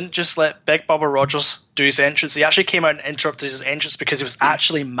Duggan didn't just let Big Bubba Rogers do his entrance. He actually came out and interrupted his entrance because he was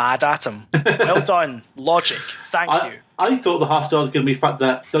actually mad at him. Well done. Logic. Thank you. I thought the half star was going to be the fact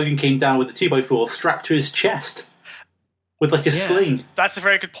that Duggan came down with a 2x4 strapped to his chest with like a sling. That's a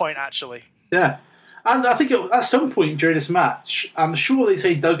very good point, actually. Yeah. And I think at some point during this match, I'm sure they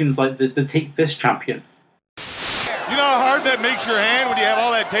say Duggan's like the tape fist champion. You know how hard that makes your hand when you have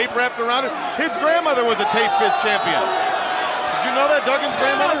all that tape wrapped around it? His grandmother was a tape fist champion. Did you know that, Duggan's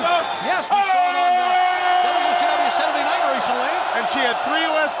grandmother? Yes, we saw it on WCW Saturday Night recently. And she had 3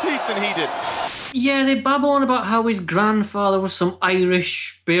 less teeth than he did. Yeah, they babble on about how his grandfather was some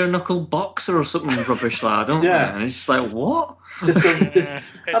Irish bare-knuckle boxer or something rubbish, lad, don't they? And it's just like, what? Is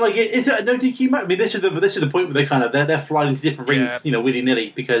it no DQ match? I mean, this is the point where they're flying into different rings, willy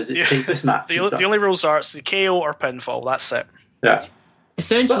nilly because it's a tape fist match. The only rules are it's the KO or pinfall. That's it. Yeah.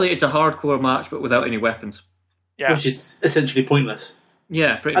 Essentially, it's a hardcore match, but without any weapons. Yeah. Which is essentially pointless.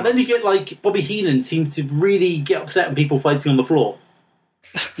 Yeah, pretty much. And then you get like Bobby Heenan seems to really get upset when people fighting on the floor.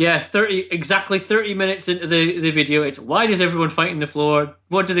 Yeah, exactly 30 minutes into the video, it's why does everyone fight on the floor?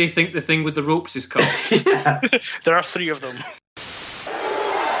 What do they think the thing with the ropes is called? There are 3 of them.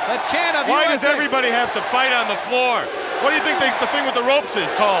 Why does everybody have to fight on the floor? What do you think the thing with the ropes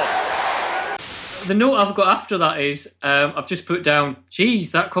is called? The note I've got after that is I've just put down,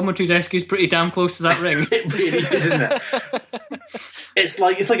 geez, that commentary desk is pretty damn close to that ring. It really is, isn't it? It's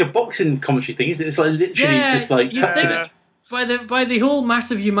like a boxing commentary thing, isn't it? It's like literally just like touching it. By the whole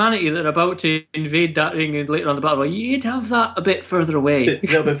massive humanity that are about to invade that ring and later on the battle, you'd have that a bit further away. A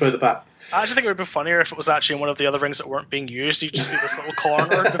little bit further back. I actually think it would be funnier if it was actually in one of the other rings that weren't being used. You just see this little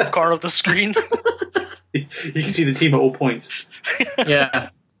corner, the corner of the screen. You can see the team at all points. Yeah.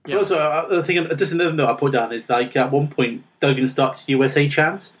 But also, the thing, just another note I put down is like at one point Duggan starts USA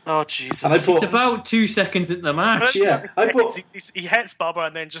chants. Oh Jesus! And I thought, it's about 2 seconds into the match. Yeah, he hits Bubba,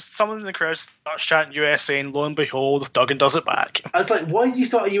 and then just someone in the crowd starts chanting USA, and lo and behold, Duggan does it back. I was like, why did you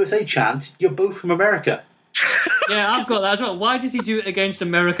start a USA chant? You're both from America. Yeah, I've got that as well. Why does he do it against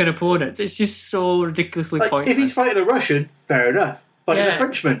American opponents? It's just so ridiculously pointless. If he's fighting a Russian, fair enough. Fighting a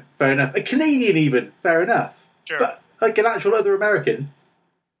Frenchman, fair enough. A Canadian even, fair enough. Sure. But like an actual other American.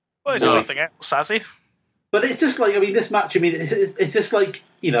 Well, he's anything else, has he? But it's just like, I mean, this match, I mean, it's just like,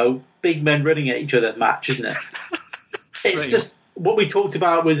 big men running at each other match, isn't it? It's just what we talked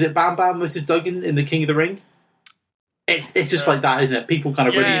about, was it Bam Bam versus Duggan in the King of the Ring? It's just like that, isn't it? People kind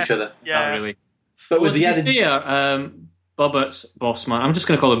of running at each other. Yeah. Not really. But with the added... Bubba's Boss Man, I'm just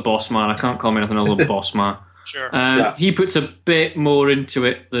going to call him Boss Man. I can't call him anything other than Boss Man. Sure. He puts a bit more into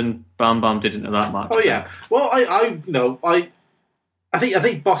it than Bam Bam did into that match. Oh, yeah. Well, I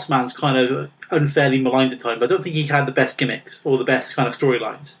think Boss Man's kind of unfairly maligned at times, but I don't think he had the best gimmicks or the best kind of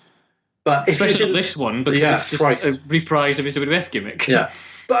storylines. But especially this one, because it's just a reprise of his WWF gimmick. Yeah.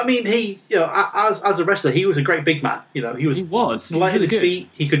 But I mean, he, as a wrestler, he was a great big man. He was light on his feet.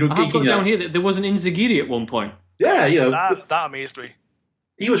 He could. I've got down here that there was an Inzagiri at one point. Yeah, that amazed me.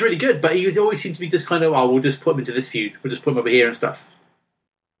 He was really good, but he always seemed to be just kind of, we'll just put him into this feud. We'll just put him over here and stuff.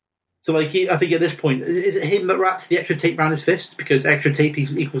 So, like, I think at this point, is it him that wraps the extra tape around his fist? Because extra tape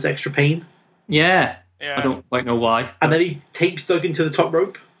equals extra pain. Yeah. I don't quite know why. And then he tapes Duggan to the top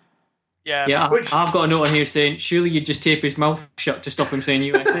rope. Yeah. I've got a note on here saying, surely you'd just tape his mouth shut to stop him saying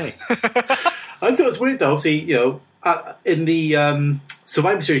USA. I thought it was weird, though. Obviously, in the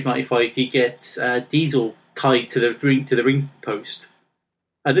Survivor Series 95, he gets Diesel tied to the ring post.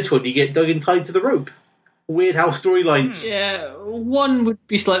 And this one, you get Duggan tied to the rope. Weird how storylines... Yeah, one would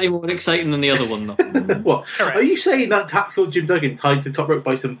be slightly more exciting than the other one, though. What? Correct. Are you saying that Hacksaw Jim Duggan tied to the top rope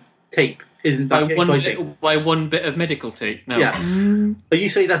by some tape isn't that exciting? By one bit of medical tape, no. Yeah. Are you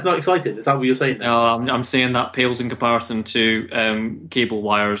saying that's not exciting? Is that what you're saying? Then? No, I'm saying that pales in comparison to cable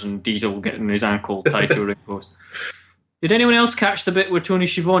wires and Diesel getting his ankle tied to a ring post. Did anyone else catch the bit where Tony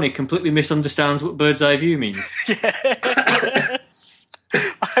Schiavone completely misunderstands what bird's eye view means? Yes.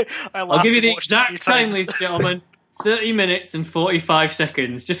 I'll give you the exact time, ladies and gentlemen. 30 minutes and 45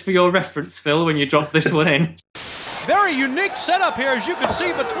 seconds, just for your reference, Phil, when you drop this one in. Very unique setup here, as you can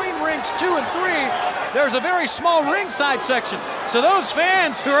see between rings 2 and 3. There's a very small ringside section. So those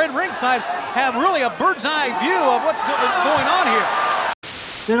fans who are in ringside have really a bird's eye view of what's going on here.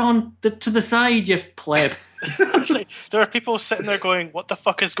 They're on to the side, you pleb. There are people sitting there going, what the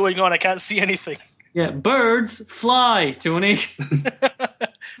fuck is going on? I can't see anything. Yeah, birds fly, Tony.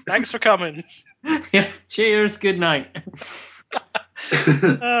 Thanks for coming. Yeah, cheers, good night.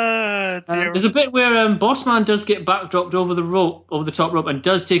 There's a bit where Bossman does get backdropped over the top rope, and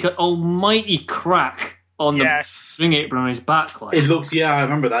does take an almighty crack on the ring apron on his back. It looks, I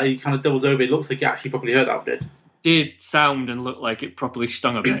remember that. He kind of doubles over. It looks like he actually probably hurt that bit. Did sound and look like it properly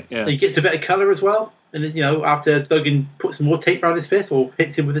stung a bit. Yeah, he gets a bit of colour as well. And after Duggan puts some more tape around his fist or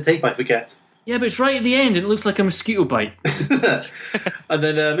hits him with the tape, I forget. Yeah, but it's right at the end, and it looks like a mosquito bite. And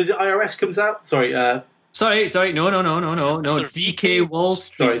then is it IRS comes out? Sorry. Sorry. No. DK Wall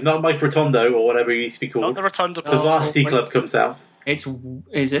Street. Sorry, not Mike Rotondo or whatever he used to be called. Not the Rotondo. The Varsity Club comes out. Is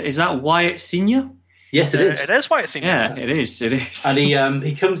that Wyatt Senior? Yes, it is. It is Wyatt Senior. Yeah, it is. And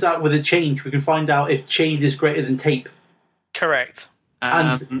he comes out with a chain. We can find out if chain is greater than tape. Correct.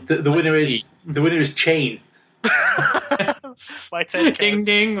 And the winner is chain. Ding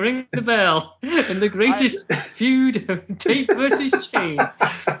ding, ring the bell. And the greatest feud, tape versus chain.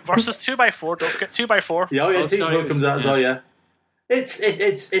 Versus 2x4, don't forget 2x4. Yeah, 2x4 comes out as well, yeah.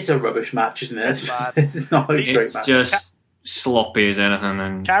 It's a rubbish match, isn't it? It's bad. It's not a great match. It's just sloppy as anything.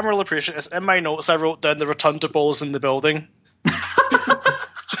 And Camera will appreciate this. In my notes, I wrote down the Rotunda balls in the building.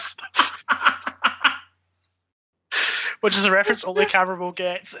 Which is a reference only Camera will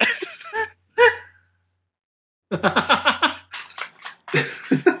get.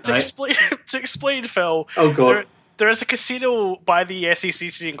 To explain, Phil. Oh God! There is a casino by the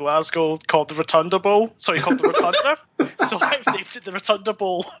SECC in Glasgow called the Rotunda Bowl. Sorry, called the Rotunda. So I've named it the Rotunda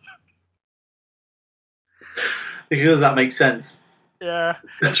Bowl. Because that makes sense. Yeah,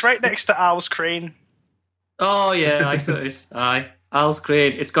 it's right next to Al's Crane. Oh yeah, I thought it was. Aye, Al's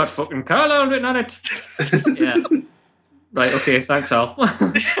Crane. It's got fucking Carlisle written on it. Yeah. Right. Okay. Thanks, Al.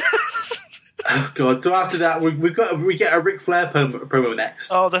 Oh God! So after that, we get a Ric Flair promo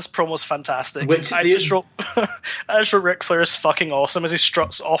next. Oh, this promo's fantastic. I just wrote Ric Flair is fucking awesome as he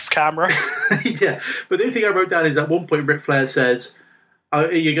struts off camera. Yeah, but the only thing I wrote down is at one point Ric Flair says,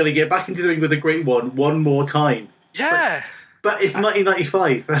 "You're going to get back into the ring with a great one more time." Yeah, but it's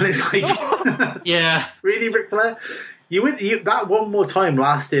 1995, and it's like, yeah, really, Ric Flair? That one more time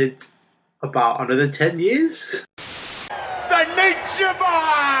lasted about another 10 years. The Nature Boy!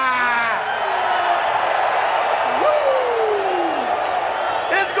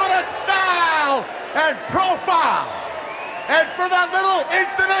 And profile. And for that little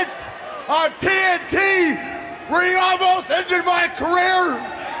incident on TNT where he almost ended my career,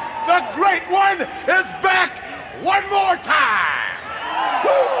 the great one is back one more time.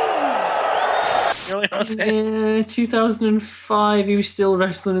 Woo! 2005, he was still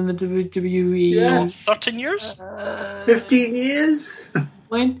wrestling in the WWE. Yeah. 13 years? 15 years?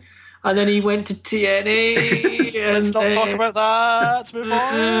 When? And then he went to TNA. Let's not talk about that. Move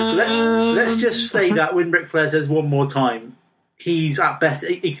on. Let's just say that when Ric Flair says one more time, he's at best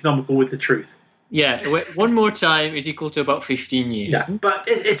economical with the truth. Yeah, one more time is equal to about 15 years. Yeah, but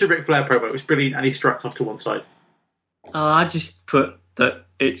it's a Ric Flair promo. It's brilliant, and he struts off to one side. I just put that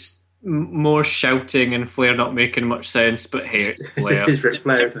it's more shouting and Flair not making much sense, but hey, it's Flair. It's Ric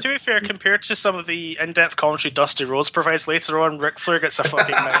Flair, isn't it? To be fair, compared to some of the in-depth commentary Dusty Rhodes provides later on, Ric Flair gets a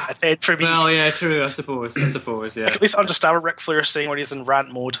fucking 10 for me. Well, yeah, true, I suppose, yeah. I can at least understand what Ric Flair's saying when he's in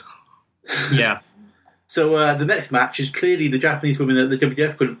rant mode. Yeah. So the next match is clearly the Japanese women that the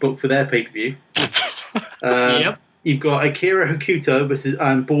WWF couldn't book for their pay-per-view. Yep. you've got Akira Hokuto versus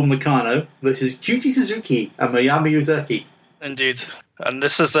Bull Nakano versus Kyuji Suzuki and Mayami Ozaki. Indeed. And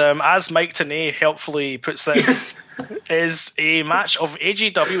this is, as Mike Tenay helpfully puts it, is a match of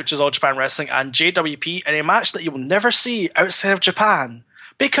AJW, which is All Japan Wrestling, and JWP, in a match that you will never see outside of Japan.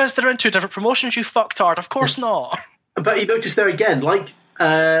 Because they're in two different promotions, you fucktard. Of course not. But you notice there again, like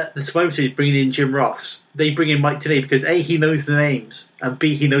the Survivor Series bringing in Jim Ross, they bring in Mike Tenay because A, he knows the names, and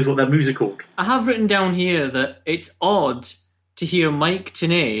B, he knows what their moves are called. I have written down here that it's odd to hear Mike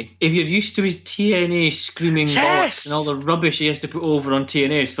Tenay, if you're used to his TNA screaming bollocks and all the rubbish he has to put over on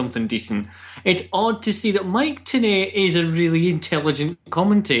TNA is something decent, it's odd to see that Mike Tenay is a really intelligent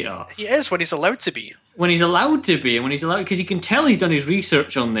commentator. He is when he's allowed to be. When he's allowed to be, and when he's allowed, because you can tell he's done his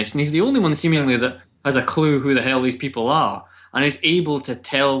research on this, and he's the only one seemingly that has a clue who the hell these people are, and is able to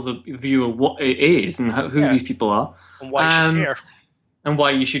tell the viewer what it is and who these people are. And why you should care. And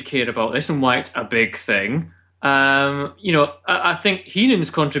why you should care about this, and why it's a big thing. I think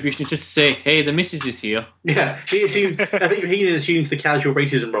Heenan's contribution is just to say, hey, the missus is here. Yeah, I think Heenan assumes the casual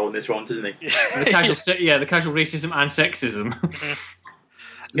racism role in this one, doesn't he? The casual racism and sexism.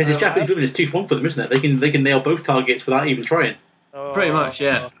 Because this Japanese women is 2-1 for them, isn't it? They can nail both targets without even trying. Pretty much,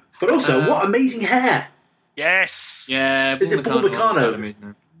 yeah. But also, what amazing hair! Yes! Yeah, is it Bull Nakano?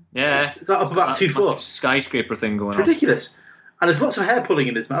 Yeah. Is that up about 2 foot? Skyscraper thing going on. Ridiculous. And there's lots of hair pulling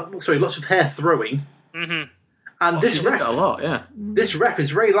in this match. Sorry, lots of hair throwing. Mm-hmm. And this ref, a lot, yeah. This ref is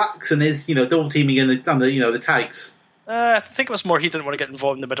very lax and is double teaming in the tags. I think it was more he didn't want to get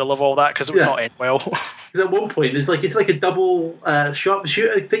involved in the middle of all that because it would not end well. Because at one point it's like a double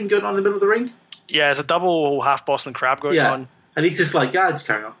sharpshooter thing going on in the middle of the ring. Yeah, it's a double half Boston Crab going on. And he's just like, just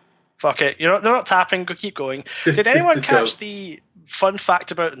carry on. Fuck it. They're not tapping, keep going. Did anyone catch the fun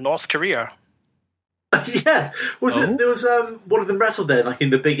fact about North Korea? Yes. There was one of them wrestled there, like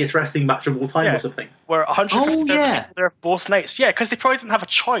in the biggest wrestling match of all time or something. Where 150,000 people there both nights. Yeah, because they probably didn't have a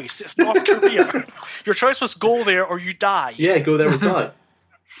choice. It's North Korea. Your choice was go there or you die. Yeah, go there or die.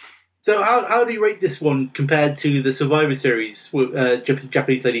 So how do you rate this one compared to the Survivor Series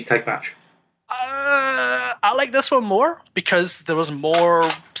Japanese ladies tag match? I like this one more because there was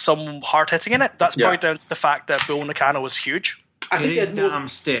some hard hitting in it. That's probably down to the fact that Bull Nakano was huge. I think they're damn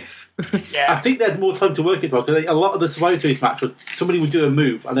stiff. I think they had more time to work it well because a lot of the Survivor Series match was somebody would do a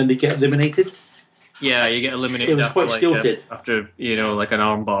move and then they get eliminated. Yeah, you get eliminated. It was quite stilted after like an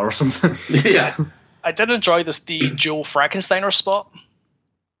armbar or something. Yeah, I did enjoy the Joe Frankensteiner spot.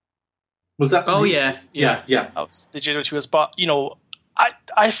 Was that? Oh yeah. Did you know she was? But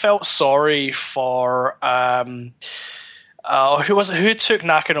I felt sorry for who was it? Who took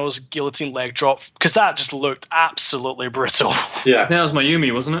Nakano's guillotine leg drop? Because that just looked absolutely brutal. Yeah, that was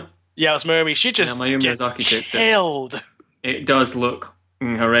Mayumi, wasn't it? Yeah, it was Mayumi. She just gets killed. It does look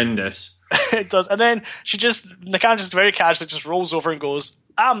horrendous. It does, and then Nakano just very casually just rolls over and goes,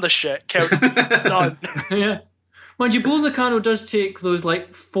 "I'm the shit." Count done. Yeah. Mind you, Bull Nakano does take those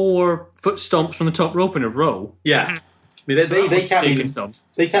 4 foot stomps from the top rope in a row. Yeah. I mean, they can't be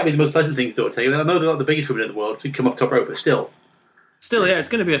the most pleasant things to take. I know they're not the biggest women in the world who come off top rope, but still. Yeah, it's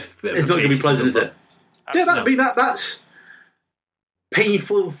going to be it's not going to be pleasant, is it? Yeah, that's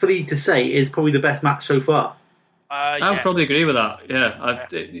painful for me to say is probably the best match so far. I would probably agree with that. Yeah,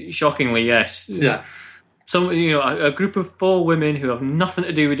 shockingly, yes. Yeah. A group of 4 women who have nothing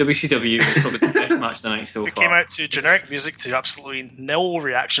to do with WCW is probably the best match of the night so far. It came out to generic music to absolutely nil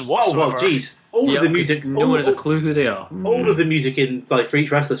reaction whatsoever. Oh, well, jeez. All of the music... No one has a clue who they are. All of the music in for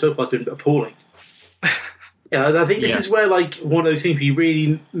each wrestler so far has been appalling. I think this is where one of those things you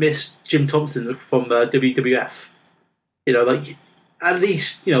really miss Jim Thompson from WWF. At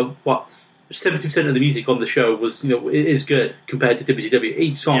least, 70% of the music on the show was, is good compared to WCW.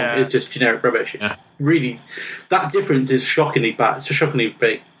 Each song is just generic rubbish. It's really, that difference is shockingly bad. It's shockingly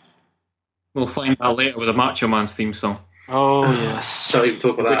big. We'll find out later with a Macho Man's theme song. Oh, yes. Don't even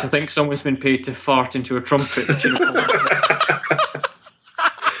talk about that. Which I think someone's been paid to fart into a trumpet.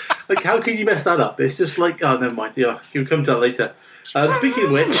 How can you mess that up? It's just never mind. Yeah, we'll come to that later.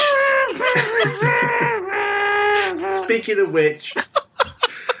 Speaking of which,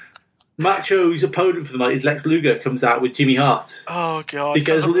 Macho's opponent for the night is Lex Luger comes out with Jimmy Hart. Oh, God.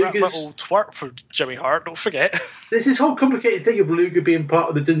 Because Luger's... little twerp for Jimmy Hart, don't forget. There's this whole complicated thing of Luger being part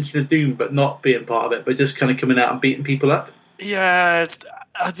of the Dungeon of Doom, but not being part of it, but just kind of coming out and beating people up. Yeah,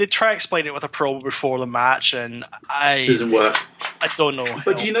 they try to explain it with a promo before the match, and it doesn't work. I don't know.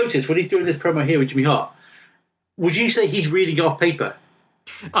 But do you notice, when he's doing this promo here with Jimmy Hart, would you say he's reading off paper?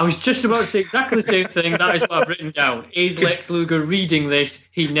 I was just about to say exactly the same thing. That is what I've written down. Is Lex Luger reading this?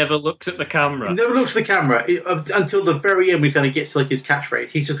 He never looks at the camera. He never looks at the camera until the very end. We kind of get to his catchphrase.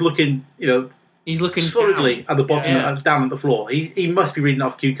 He's just looking, He's looking solidly down. at the bottom, Yeah. down at the floor. He must be reading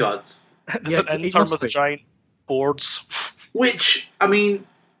off cue cards. There's an he intern must with be. giant boards. Which, I mean,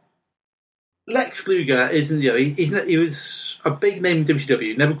 Lex Luger isn't, he was a big name in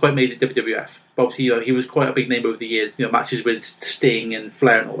WCW, never quite made it WWF. But obviously, he was quite a big name over the years, matches with Sting and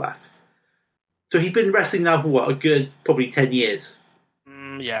Flair and all that. So he'd been wrestling now for, a good, probably 10 years.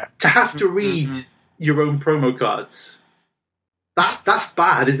 Yeah. To have to read your own promo cards, that's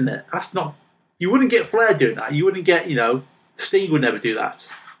bad, isn't it? That's not... You wouldn't get Flair doing that. You wouldn't get, Sting would never do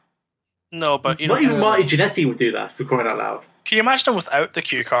that. No, but Not even Marty Jannetty would do that, for crying out loud. Can you imagine him without the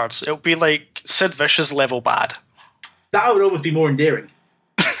cue cards? It would be like Sid Vicious level bad. That would almost be more endearing.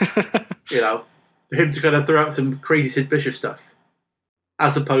 For him to kind of throw out some crazy Sid Vicious stuff.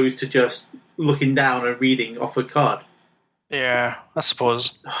 As opposed to just looking down and reading off a card. Yeah, I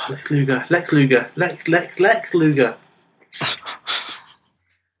suppose. Oh, Lex Luger. Lex Luger.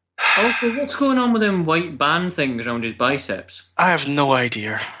 Also, what's going on with them white band things around his biceps? I have no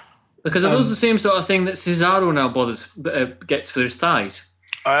idea. Because are those the same sort of thing that Cesaro now gets for his thighs?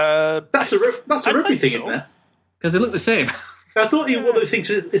 That's a rugby thing, isn't it? Because they look the same. I thought one of those things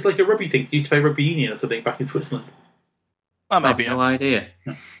is like a rugby thing. They used to play rugby union or something back in Switzerland. That I have no idea.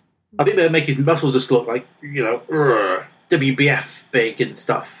 I think they make his muscles just look like, WBF big and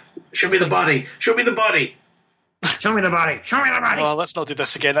stuff. Show me the body. Show me the body. Show me the body. Show me the body. Well, let's not do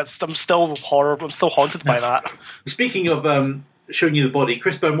this again. I'm still haunted by that. Speaking of showing you the body,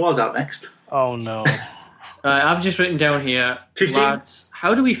 Chris Benoit's out next. Oh, no. I've just written down here, lads,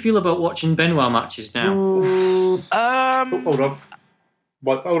 how do we feel about watching Benoit matches now? Hold on.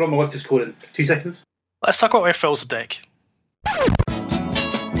 Hold on, my wife just called in. 2 seconds. Let's talk about where Phil's a dick.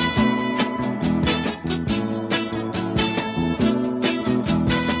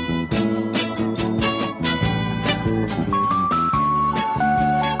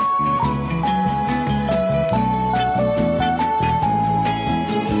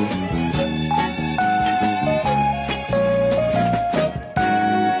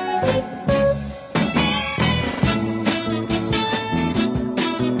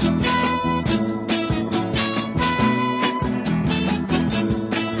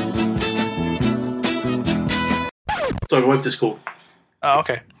 Sorry, my wife just called. Oh,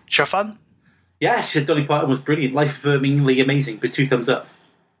 okay. Sure fun? Yeah, she said Dolly Parton was brilliant, life-affirmingly amazing, with 2 thumbs up.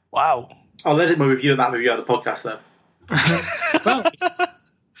 Wow. I'll edit my review of that review out of the podcast, though.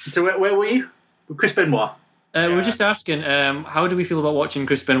 So where were you? Chris Benoit. We're just asking, how do we feel about watching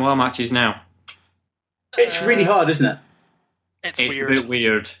Chris Benoit matches now? It's really hard, isn't it? It's weird. A bit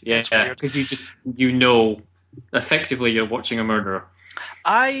weird, yeah. It's weird. Because effectively you're watching a murderer.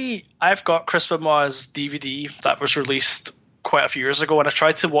 I've got Chris Benoit's DVD that was released quite a few years ago, and I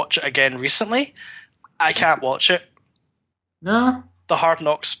tried to watch it again recently. I can't watch it. No? The Hard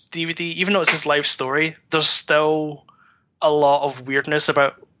Knocks DVD, even though it's his life story, there's still a lot of weirdness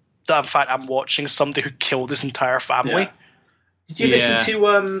about that. In fact, I'm watching somebody who killed his entire family. Yeah. Did you listen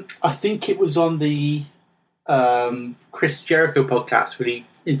to, I think it was on the Chris Jericho podcast where he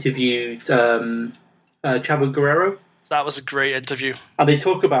interviewed Chavo Guerrero? That was a great interview. And they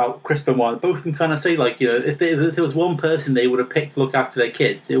talk about Chris Benoit. Both of them kind of say, if there was one person they would have picked to look after their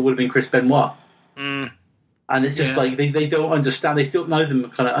kids, it would have been Chris Benoit. Mm. And it's just they don't understand. They still know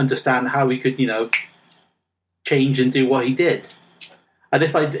them kind of understand how he could, change and do what he did. And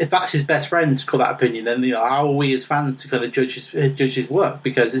if that's his best friend to call that opinion, then how are we as fans to kind of judge his work?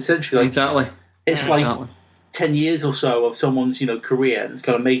 Because essentially, it's like 10 years or so of someone's career and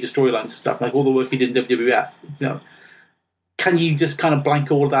kind of major storylines and stuff, like all the work he did in WWF. Can you just kind of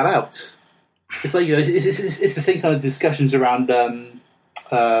blank all of that out? It's like it's the same kind of discussions around the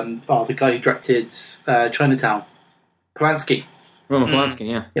guy who directed Chinatown, Polanski. Roman Polanski,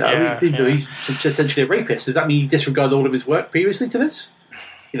 he's essentially a rapist. Does that mean you disregard all of his work previously to this?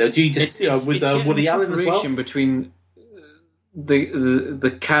 Do you just with Woody Allen as well? Between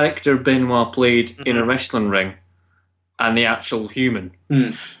the character Benoit played in a wrestling ring and the actual human.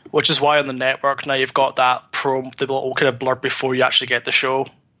 Mm. Which is why on the network now you've got that the little kind of blurb before you actually get the show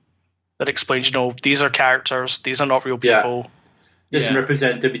that explains, these are characters, these are not real people. Doesn't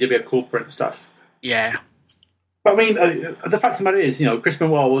represent WWF corporate and stuff. Yeah. But I mean, the fact of the matter is, Chris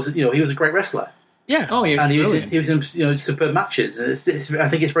Benoit was, he was a great wrestler. Yeah. Oh, he was in superb matches. And I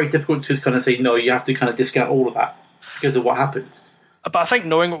think it's very difficult to just kind of say, no, you have to kind of discount all of that because of what happened. But I think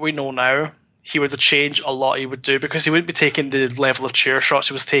knowing what we know now, he would change a lot he would do, because he wouldn't be taking the level of chair shots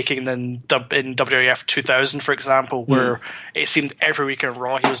he was taking in WWF 2000, for example, where it seemed every week in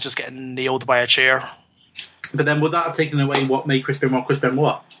Raw he was just getting nailed by a chair. But then would that have taken away what made Chris Benoit Chris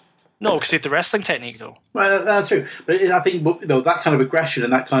Benoit? No, because he had the wrestling technique, though. Well, that's true. But I think that kind of aggression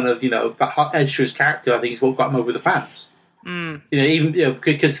and that kind of that hot edge to his character, I think, is what got him over the fans. Even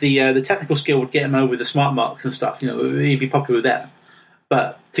because the technical skill would get him over the smart marks and stuff. He'd be popular with them.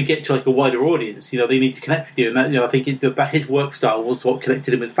 But to get to like a wider audience, they need to connect with you, and that, I think that his work style was what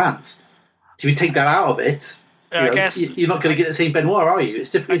connected him with fans. So if you take that out of it, I guess you're not going to get the same Benoit, are you?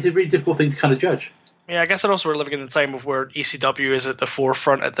 It's difficult. It's a really difficult thing to kind of judge. Yeah, I guess also we're living in the time of where ECW is at the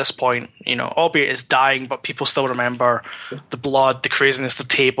forefront at this point. Albeit it's dying, but people still remember the blood, the craziness, the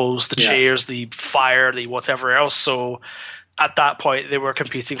tables, the chairs, the fire, the whatever else. So at that point, they were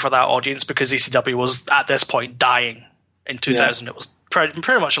competing for that audience because ECW was at this point dying. In 2000, it was pretty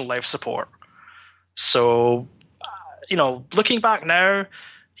much on life support. So, looking back now,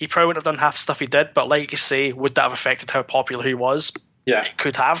 he probably wouldn't have done half the stuff he did. But like you say, would that have affected how popular he was? Yeah, it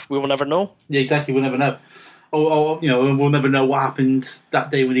could have. We will never know. Yeah, exactly. We'll never know. Or we'll never know what happened that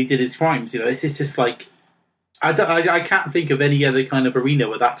day when he did his crimes. It's just like I can't think of any other kind of arena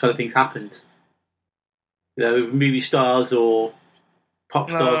where that kind of thing's happened. Movie stars or pop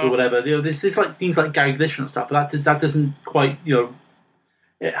stars or whatever. There's like things like Gary Glitter and stuff, but that doesn't quite.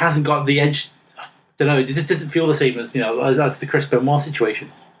 It hasn't got the edge. I don't know. It just doesn't feel the same as as the Chris Benoit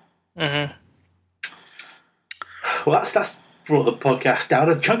situation. Mm-hmm. Well, that's brought the podcast down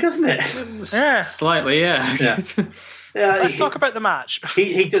a chunk, hasn't it? Yeah, slightly. Yeah. Let's talk about the match.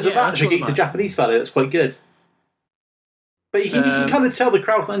 He does a match against a Japanese fella that's quite good. But you can kind of tell the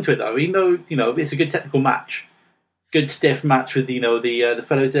crowd's not into it though, even though it's a good technical match, good stiff match with the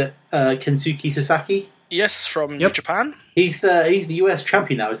fellows at Kensuke Sasaki. Yes, from New Japan. He's the US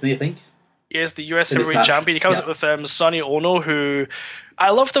champion now, isn't he? I think he is the US heavyweight champion. He comes up with Sonny Ono, who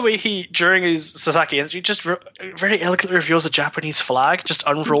I love the way he during his Sasaki he just very elegantly reveals the Japanese flag, just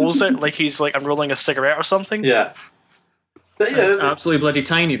unrolls it like he's like unrolling a cigarette or something. Yeah. But, it's absolutely bloody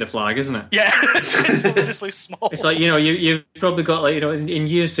tiny, the flag, isn't it? Yeah, it's ridiculously small. It's like, you've probably got, like, in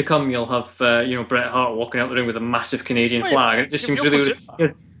years to come, you'll have, Bret Hart walking out the ring with a massive Canadian flag. And it just seems really...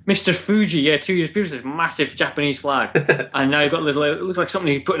 Mr. Fuji, 2 years previous, this massive Japanese flag. And now you've got it looks like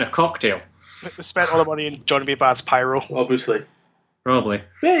something you put in a cocktail. They spent all the money in Johnny B. Bad's pyro. Obviously. Probably.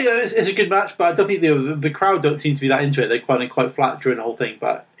 Yeah, it's a good match, but I don't think the crowd don't seem to be that into it. They're quite flat during the whole thing,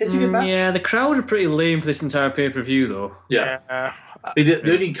 but it's a good match. Yeah, the crowd are pretty lame for this entire pay-per-view, though. Yeah.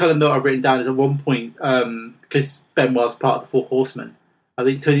 The only kind of note I've written down is at one point, because Benoit's part of the Four Horsemen, I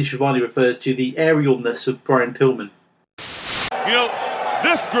think Tony Schiavone refers to the aerialness of Brian Pillman.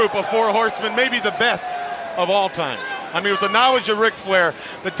 This group of Four Horsemen may be the best of all time. I mean, with the knowledge of Ric Flair,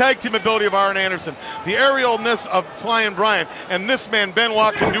 the tag team ability of Arn Anderson, the aerialness of Flying Brian, and this man,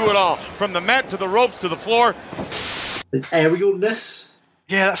 Benoit, can do it all. From the mat to the ropes to the floor. The aerialness?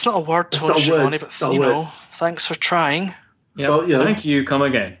 Yeah, that's not a word, Tony Schiavone, but, thanks for trying. Yep. Well, thank you, come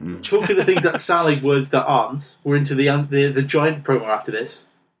again. Talking the things that sound like words that aren't, we're into the Giant promo after this,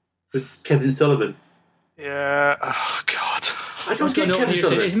 with Kevin Sullivan. Yeah, oh, God. I don't get Kevin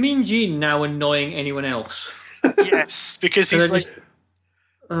Sullivan. Is Mean Gene now annoying anyone else? Yes, because he's like...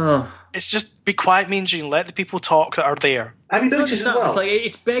 It's just be quiet, Mean Gene. Let the people talk that are there. I mean, as well. It's like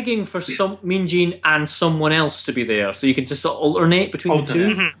it's begging for some Mean Gene and someone else to be there, so you can just sort of alternate between the two.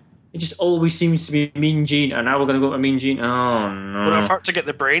 Mm-hmm. It just always seems to be Mean Gene, and now we're going to go to Mean Gene. Oh no! Would it have hurt to get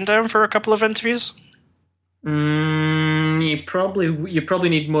the brain down for a couple of interviews? You probably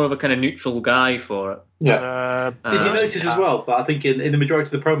need more of a kind of neutral guy for it. Yeah. Did you notice as well that I think in the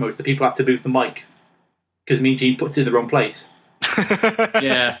majority of the promos, the people have to move the mic because Mean Gene puts it in the wrong place.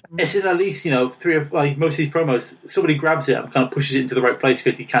 Yeah, it's in at least most of these promos. Somebody grabs it and kind of pushes it into the right place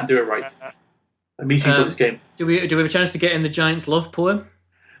because he can't do it right. And Mean Gene's on this game. Do we have a chance to get in the Giants' love poem?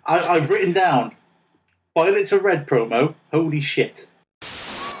 I've written down Violets are red promo. Holy shit!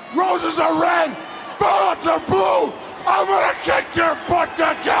 Roses are red, violets are blue. I'm gonna kick your butt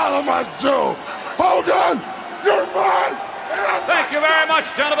to Kalamazoo. Hogan, you're mine. Thank you very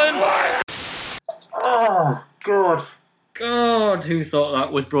much, gentlemen. Oh God. God, who thought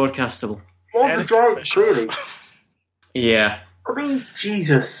that was broadcastable? On the Giant, clearly. Yeah. I mean,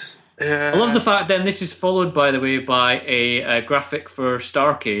 Jesus. I love the fact then this is followed, by the way, by a graphic for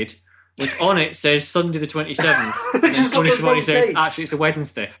Starrcade, which on it says Sunday the 27th. Which is Tony Schiavone says, actually, it's a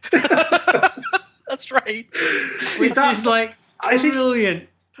Wednesday. That's right. Which is like, brilliant.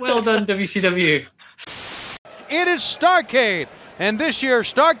 Well done, WCW. It is Starrcade, and this year,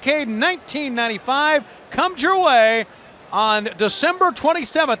 Starrcade 1995 comes your way on December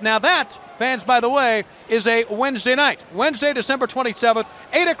 27th. Now that, fans, by the way, is a Wednesday night. Wednesday, December 27th,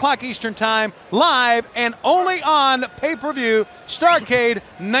 8 o'clock Eastern Time, live and only on pay-per-view, Starrcade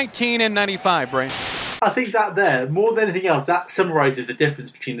 1995, Brain. I think that there, more than anything else, that summarises the difference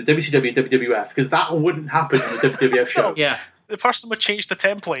between the WCW and WWF, because that wouldn't happen in the WWF show. Yeah. The person would change the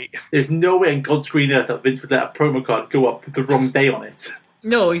template. There's no way in God's green earth that Vince would let a promo card go up with the wrong day on it.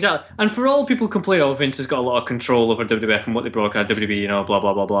 No, exactly. And for all people complain, oh, Vince has got a lot of control over WWF and what they broadcast, WWE, blah,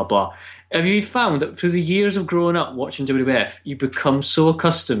 blah, blah, blah, blah. Have you found that through the years of growing up watching WWF, you become so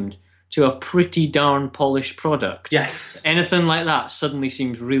accustomed to a pretty darn polished product? Yes. Anything like that suddenly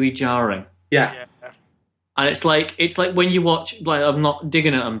seems really jarring. Yeah. And it's like when you watch, like, I'm not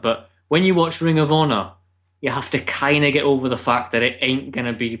digging at them, but when you watch Ring of Honor, you have to kind of get over the fact that it ain't going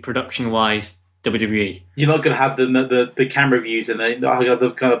to be production-wise WWE. You're not going to have the camera views and they're not going to have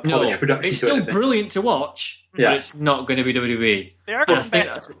the kind of polished production. It's still brilliant to watch, but it's not going to be WWE. They are getting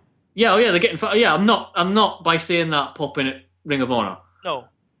better. They're getting. Yeah, I'm not by saying that popping at Ring of Honor. No,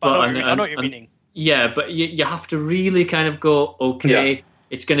 but I know what you're meaning. Yeah, but you have to really kind of go, okay,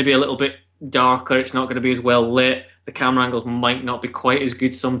 it's going to be a little bit darker. It's not going to be as well lit. The camera angles might not be quite as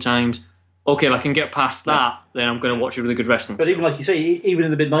good sometimes. Okay, if I can get past that, then I'm going to watch a really good wrestling. But even like you say, even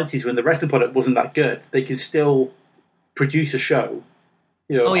in the mid-90s when the wrestling product wasn't that good, they could still produce a show,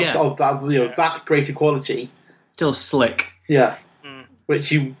 of that, that greater quality. Still slick. Yeah.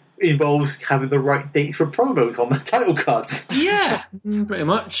 Which involves having the right dates for promos on the title cards. Yeah, pretty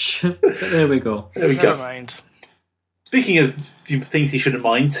much. But there we go. There we go. Never mind. Speaking of things you shouldn't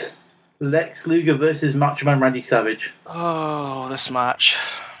mind, Lex Luger versus Macho Man Randy Savage. Oh, this match.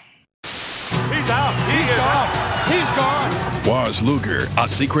 He's out. He's gone. Was Luger a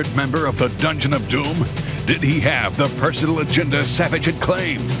secret member of the Dungeon of Doom? Did he have the personal agenda Savage had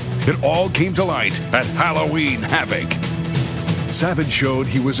claimed? It all came to light at Halloween Havoc. Savage showed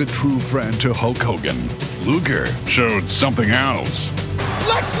he was a true friend to Hulk Hogan. Luger showed something else.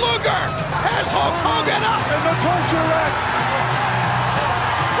 Lex Luger has Hulk Hogan up in the torture rack.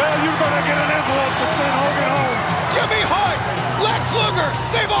 Well, you better get an envelope to send Hogan home. Jimmy Hart, Lex Luger,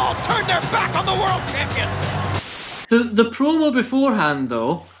 they've all turned their back on the world champion. The promo beforehand,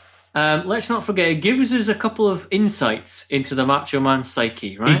 though, let's not forget, it gives us a couple of insights into the Macho Man's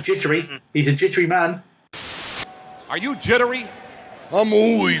psyche, right? He's jittery. He's a jittery man. Are you jittery? I'm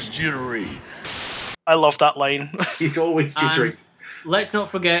always jittery. I love that line. He's always jittery. And let's not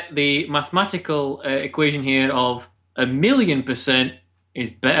forget the mathematical equation here of 1,000,000%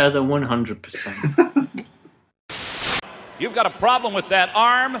 is better than 100%. You've got a problem with that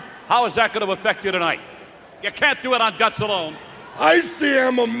arm. How is that going to affect you tonight? You can't do it on guts alone. I say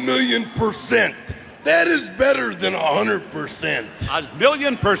I'm 1,000,000%. That is better than 100%.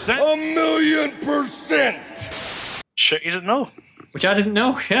 1,000,000%? 1,000,000%. Shit, you didn't know. Which I didn't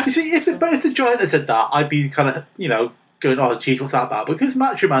know, yeah. You see, if the Giant had said that, I'd be kind of, going, oh, geez, what's that about? But because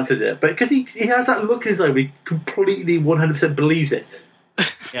Macho Man says it, but because he has that look in his eye where he completely 100% believes it.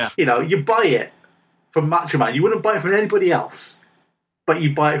 Yeah. You buy it from Macho Man. You wouldn't buy it from anybody else, but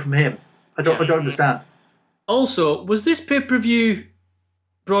you buy it from him. I don't understand. Also, was this pay-per-view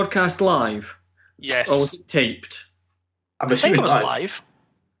broadcast live? Yes. Or was it taped? I think it was live.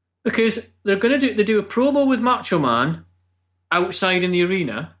 Because they do a promo with Macho Man outside in the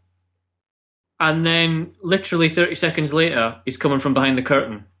arena, and then literally 30 seconds later, he's coming from behind the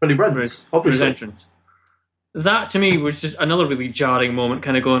curtain. But he runs, for his obviously. entrance. That, to me, was just another really jarring moment,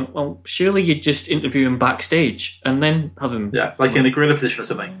 kind of going, well, surely you'd just interview him backstage and then have him... Yeah, like in the gorilla position or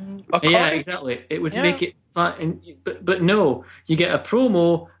something. Yeah, exactly. It would make it fun. But no, you get a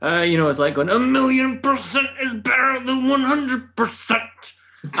promo, it's like going, 1,000,000% is better than 100%.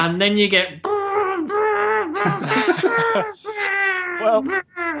 And then you get... Well,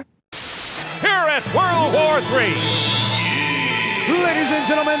 here at World War III. Ladies and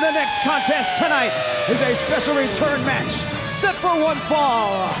gentlemen, the next contest tonight is a special return match set for one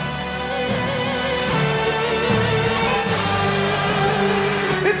fall.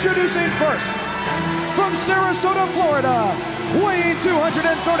 Introducing first, from Sarasota, Florida, weighing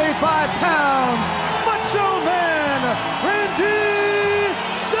 235 pounds, Macho Man Randy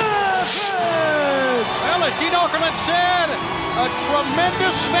Savage! Well, as Gene Okerlund said, a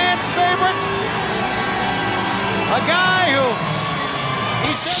tremendous fan favorite. A guy who,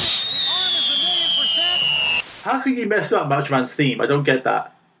 he said his arm is 1,000,000%. How can you mess up Macho Man's theme? I don't get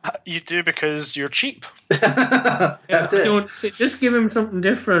that. You do because you're cheap. That's it. Just give him something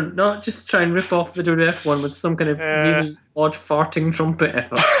different, not just try and rip off the WWF one with some kind of really odd farting trumpet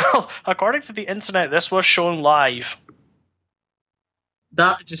effort. According to the internet, this was shown live.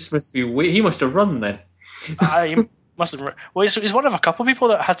 That just must be weird. He must have run then. He must have. Well, he's one of a couple of people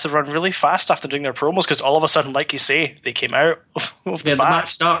that had to run really fast after doing their promos because all of a sudden, like you say, they came out of the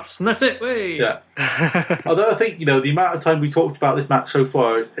match starts and that's it. Wait. Yeah. Although I think the amount of time we talked about this match so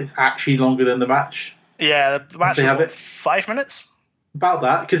far is actually longer than the match Yeah, the match They was have what, it. 5 minutes? About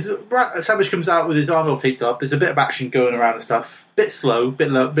that, because Savage comes out with his arm all taped up. There's a bit of action going around and stuff. Bit slow, bit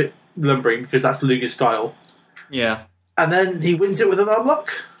lumbering, because that's Luger's style. Yeah. And then he wins it with an arm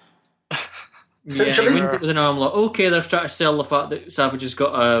lock. Yeah, he wins it with an arm lock. Okay, they're trying to sell the fact that Savage has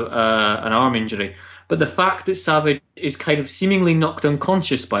got an arm injury. But the fact that Savage is kind of seemingly knocked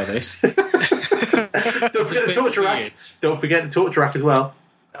unconscious by this. Don't forget the torture rack. Don't forget the torture rack as well.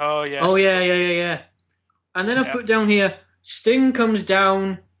 Oh, yes. Oh, yeah. And then I've put down here, Sting comes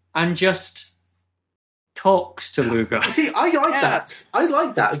down and just talks to Luger. See, I like that. I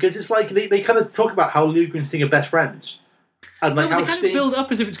like that, because it's like they kind of talk about how Luger and Sting are best friends. And like No, how they kind Sting... of build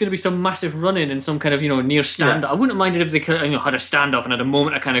up as if it's going to be some massive run-in and some kind of, near stand-off. I wouldn't have minded if they could, had a standoff and had a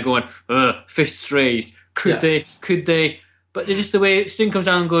moment of kind of going, fists raised. Could they? But it's just the way Sting comes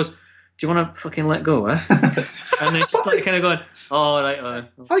down and goes, do you want to fucking let go, eh? And it's just like kind of going, oh, right. Okay.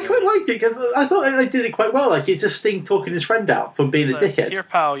 I quite liked it, because I thought they did it quite well. Like, it's just Sting talking his friend out from being a dickhead. Here,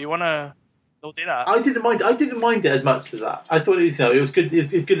 pal, you want to... Don't do that. I didn't mind it as much as that. I thought it was good. It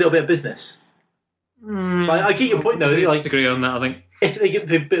was a good little bit of business. Like, I get your point though. I like, disagree on that. I think if they get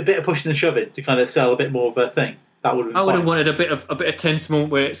a bit of pushing and shoving to kind of sell a bit more of a thing, that would have been I would have fine. wanted a bit of tense moment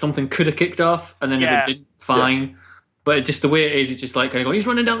where something could have kicked off, and then if it didn't, fine. Yeah. But just the way it is, it's just like kind of going, he's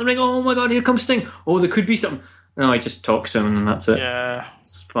running down the ring. Oh my god, here comes Sting. Oh, there could be something. No, he just talks to him, and that's it. Yeah,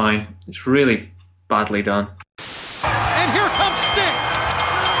 it's fine. It's really badly done. And here comes Sting.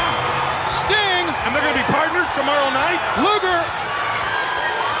 And they're going to be partners tomorrow night? Luger,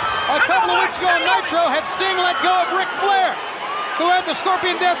 a couple of weeks ago on Nitro, had Sting let go of Ric Flair, who had the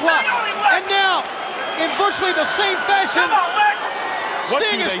Scorpion Deathlock. And now, in virtually the same fashion,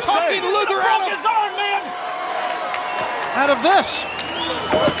 Sting is talking Luger out of this.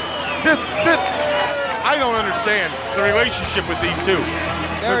 I don't understand the relationship with these two.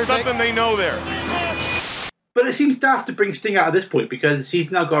 There's something they know there. But it seems daft to bring Sting out at this point, because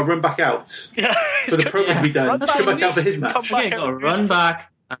he's now got to run back out for the program to be done. Let's come back out for his match. He's got to run back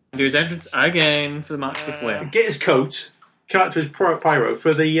and do his entrance again for the match with Flair. Get his coat, come out to his pyro for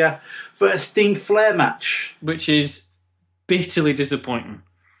a Sting Flair match, which is bitterly disappointing.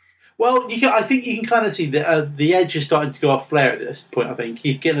 Well, I think you can kind of see that the edge is starting to go off Flair at this point. I think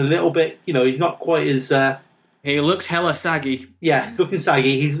he's getting a little bit, he's not quite as. He looks hella saggy. Yeah, he's looking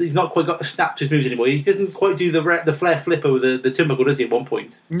saggy. He's not quite got the snap to his moves anymore. He doesn't quite do the Flair flip over the turnbuckle, does he? At one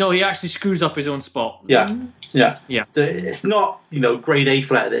point. No, he actually screws up his own spot. Yeah. Yeah. So it's not grade A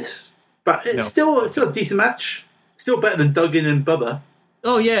Flair this, but it's still a decent match. Still better than Duggan and Bubba.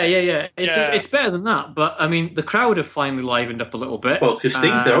 Oh yeah. It's better than that, but I mean the crowd have finally livened up a little bit. Well, because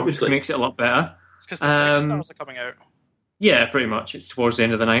Sting's there, obviously, which makes it a lot better. It's because the big stars are coming out. Yeah, pretty much. It's towards the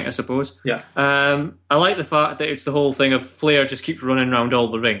end of the night, I suppose. Yeah. I like the fact that it's the whole thing of Flair just keeps running around all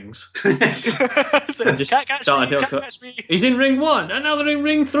the rings. And just he's in ring 1, and now they're in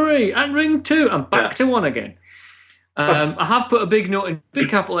ring 3, and ring 2, and back to 1 again. I have put a big note in big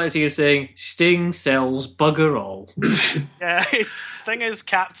capital letters here saying Sting sells bugger all. Yeah, Sting is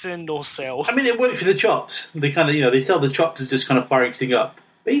captain, no sell. I mean, it works for the chops. They kind of, they sell the chops as just kind of firing Sting up.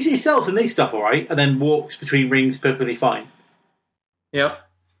 But he sells the knee stuff all right, and then walks between rings perfectly fine. Yep.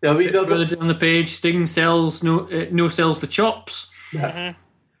 I mean, further down the page, Sting sells no sells the chops. Yeah. Mm-hmm.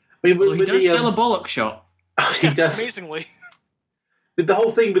 I mean, he does sell a bollock shot. He does. Amazingly. With the whole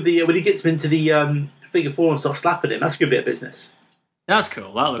thing with when he gets him into the figure 4 and starts slapping him, that's a good bit of business. That's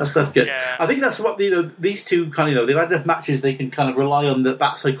cool. That's good. Yeah. I think that's what these two kind of they've had enough matches they can kind of rely on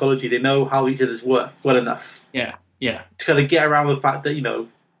that psychology. They know how each other's work well enough. Yeah. To kind of get around the fact that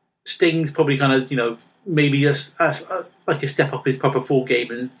Sting's probably kind of maybe like a step up his proper full game,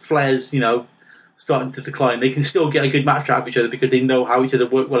 and Flair's starting to decline. They can still get a good match out of each other because they know how each other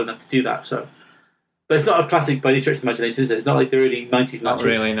work well enough to do that. So, but it's not a classic by any stretch of the imagination, is it? It's not like the early 90s matches. Not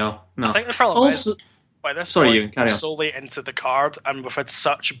really, no. I think the problem is by this sorry, point, you carry on. Solely into the card, and we've had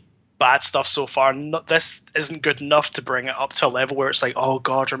such bad stuff so far. This isn't good enough to bring it up to a level where it's like, oh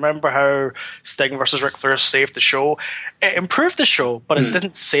god, remember how Sting versus Ric Flair saved the show? It improved the show, but it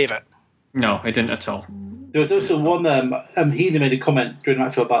didn't save it. No, it didn't at all. There was also one Heathen made a comment during the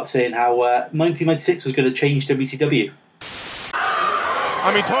match about saying how 1996 was going to change WCW.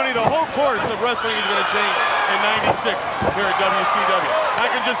 I mean, Tony, the whole course of wrestling is going to change in '96 here at WCW. I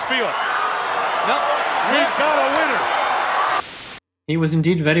can just feel it. Nope. We've got a winner. He was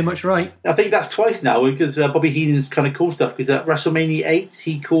indeed very much right. I think that's twice now because Bobby Heenan's kind of cool stuff. Because at WrestleMania 8,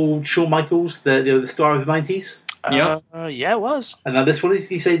 he called Shawn Michaels the star of the 90s. Yeah, it was. And now this one, he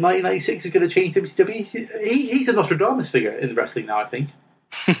said 1996 is going to change WCW. He's a Nostradamus figure in wrestling now, I think.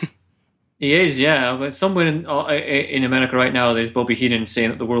 He is, yeah. But somewhere in America right now, there's Bobby Heenan saying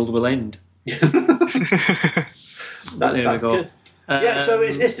that the world will end. That's good. So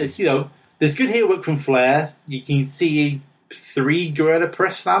it's there's good heel work from Flair. You can see 3 Gorilla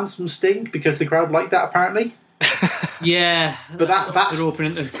Press slams from Sting because the crowd liked that apparently. Yeah, but that's they're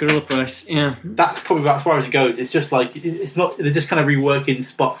opening the Gorilla Press. Yeah, that's probably about as far as it goes. It's just like it's not. They're just kind of reworking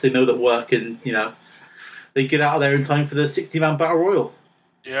spots they know that work, and they get out of there in time for the 60-man battle royal.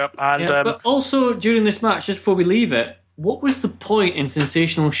 Yep, and but also during this match, just before we leave it, what was the point in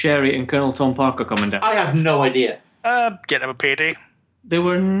Sensational Sherry and Colonel Tom Parker coming down? I have no idea. Get them a payday. They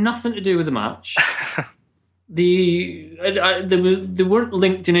were nothing to do with the match. They weren't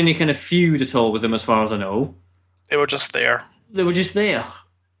linked in any kind of feud at all with them, as far as I know. They were just there.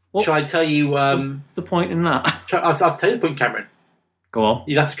 What Shall I tell you the point in that? I'll tell you the point, Cameron. Go on.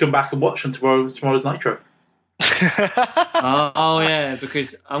 You'd have to come back and watch on tomorrow's Nitro. Oh yeah,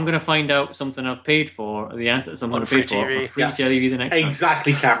 because I'm going to find out something I've paid for, the answer to something I've paid for. Free TV the next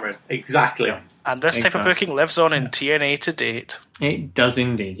Exactly, time. Cameron. Exactly. Yeah. And this type of booking lives on in TNA to date. It does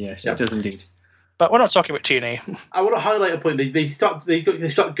indeed, yes. It does indeed. But we're not talking about TNA. I want to highlight a point. They start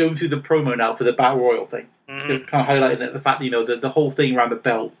going through the promo now for the Battle Royal thing. Mm-hmm. They're kind of highlighting the fact that, the whole thing around the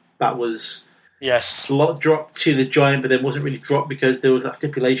belt, that was a lot dropped to the Giant, but then wasn't really dropped because there was that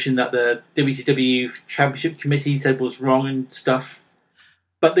stipulation that the WCW Championship Committee said was wrong and stuff.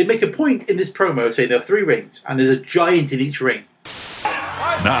 But they make a point in this promo saying there are 3 rings, and there's a Giant in each ring.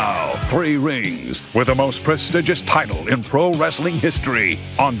 Now, 3 rings with the most prestigious title in pro wrestling history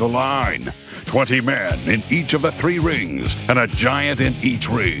on the line. 20 men in each of the 3 rings, and a Giant in each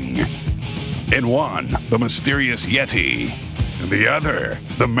ring. In one, the mysterious Yeti. In the other,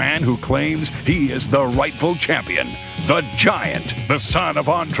 the man who claims he is the rightful champion, the Giant, the son of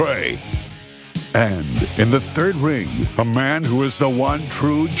Andre. And in the 3rd ring, a man who is the one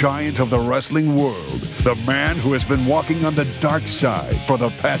true giant of the wrestling world, the man who has been walking on the dark side for the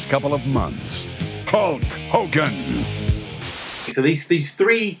past couple of months, Hulk Hogan. So these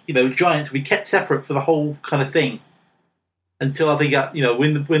 3, Giants will be kept separate for the whole kind of thing until I think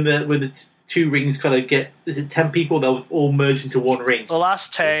when the 2 rings kind of get, is it 10 people? They'll all merge into one ring. The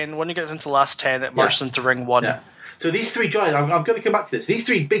last 10, when you get into the last 10, it merges into ring 1. Yeah. So these 3 Giants, I'm going to come back to this. These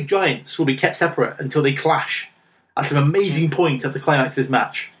 3 big Giants will be kept separate until they clash at some amazing point at the climax of this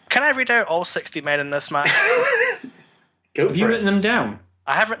match. Can I read out all 60 men in this match? Go for Have you written them down?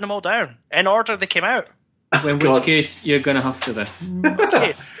 I have written them all down in order they came out. In which case, you're going to have to then.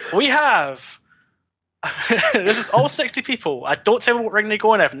 Okay, we have... this is all 60 people. I don't tell me what ring they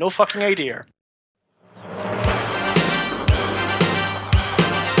go in. I have no fucking idea.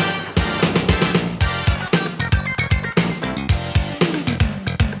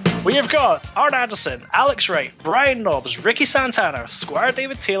 We have got Arn Anderson, Alex Wright, Brian Knobbs, Ricky Santana, Squire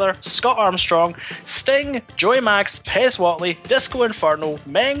David Taylor, Scott Armstrong, Sting, Joey Max, Pez Watley, Disco Inferno,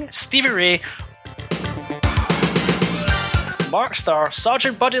 Meng, Stevie Ray, Mark Starr,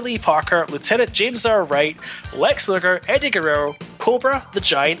 Sergeant Buddy Lee Parker, Lieutenant James R. Wright, Lex Luger, Eddie Guerrero, Cobra, The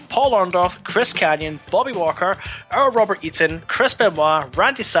Giant, Paul Orndorff, Chris Kanyon, Bobby Walker, Earl Robert Eaton, Chris Benoit,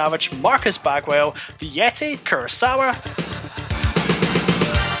 Randy Savage, Marcus Bagwell, The Yeti, Kurosawa,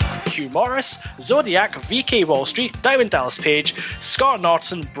 Hugh Morris, Zodiac, VK Wall Street, Diamond Dallas Page, Scott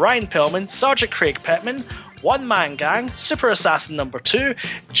Norton, Brian Pillman, Sergeant Craig Pittman, One Man Gang, Super Assassin No. 2,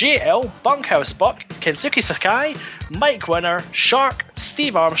 JL, Bunkhouse Buck, Kensuke Sakai, Mike Winner, Shark,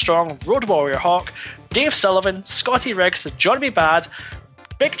 Steve Armstrong, Road Warrior Hawk, Dave Sullivan, Scotty Riggs, Johnny B. Bad,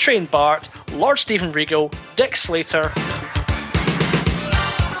 Big Train Bart, Lord Stephen Regal, Dick Slater,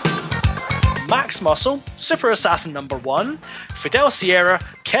 Max Muscle, Super Assassin No. 1, Fidel Sierra,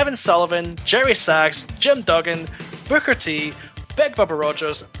 Kevin Sullivan, Jerry Saggs, Jim Duggan, Booker T, Big Bubba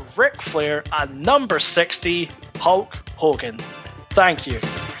Rogers, Ric Flair, and number 60, Hulk Hogan. Thank you.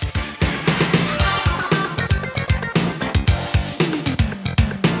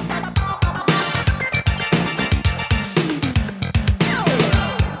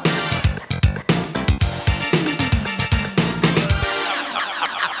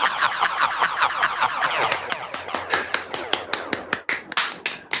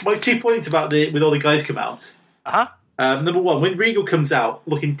 My 2 points about with all the guys come out. Number 1, when Regal comes out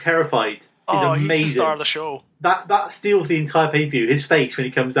looking terrified, is amazing. He's the star of the show. That steals the entire pay-per-view. His face when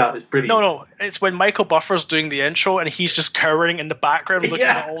he comes out is brilliant. No, it's when Michael Buffer's doing the intro and he's just cowering in the background looking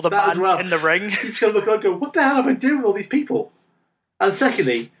at all the men in the ring. He's going to look and go, what the hell am I doing with all these people? And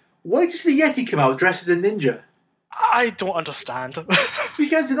secondly, why does the Yeti come out dressed as a ninja? I don't understand.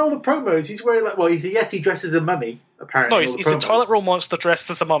 Because in all the promos, he's wearing he's a Yeti dressed as a mummy, apparently. No, he's a toilet roll monster dressed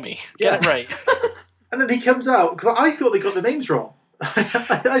as a mummy. Get it right. And then he comes out, because I thought they got the names wrong. I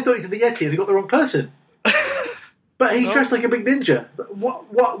thought he said the Yeti and they got the wrong person. But he's dressed like a big ninja. What?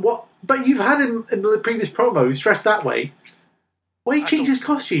 But you've had him in the previous promos dressed that way. Why he changed his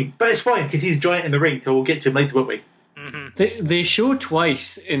costume? But it's fine, because he's a giant in the ring, so we'll get to him later, won't we? Mm-hmm. They show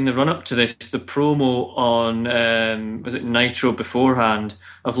twice in the run-up to this the promo on, was it Nitro beforehand,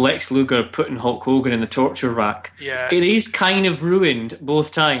 of Lex Luger putting Hulk Hogan in the torture rack. Yes. It is kind of ruined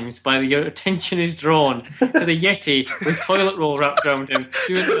both times by your attention is drawn to the Yeti with toilet roll wrapped around him,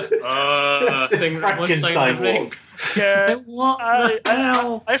 doing this thing from one side of the ring. Yeah, what the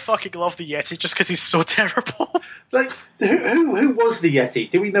hell? I fucking love the Yeti just because he's so terrible. Like, who was the Yeti?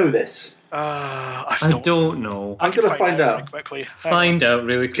 Do we know this? I don't know. I'm going to find out. Quickly. Find out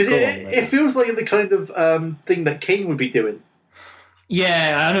really quickly. Because it feels like the kind of thing that Kane would be doing.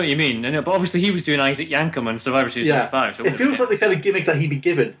 Yeah, I know what you mean. But obviously he was doing Isaac Yankem on Survivor Series 95. So it feels like the kind of gimmick that he'd be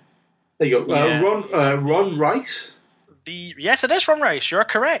given. There you go. Ron Rice? Yes, it is Ron Rice. You're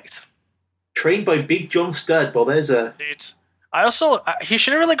correct. Trained by Big John Studd. Well, there's a... Dude. I also... he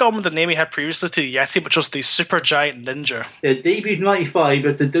should have really gone with the name he had previously to the Yeti, which was the Super Giant Ninja. It debuted in 95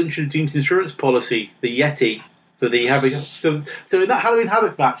 as the Dungeon of Doom's insurance policy, the Yeti, for the So in that Halloween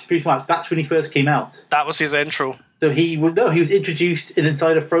Havoc match, that's when he first came out. That was his intro. So he was introduced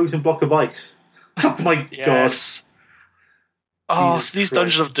inside a frozen block of ice. Oh my god. Oh, so these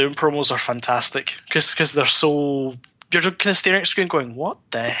Dungeon of Doom promos are fantastic because they're so... You're kind of staring at the screen going, what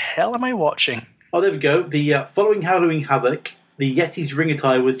the hell am I watching? Oh, there we go. The following Halloween Havoc, the Yeti's ring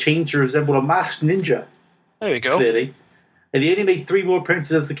attire was changed to resemble a masked ninja. There we go. Clearly. And he only made 3 more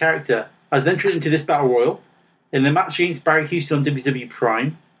appearances as the character. As then entered into this Battle Royal, in the match against Barry Houston on WWE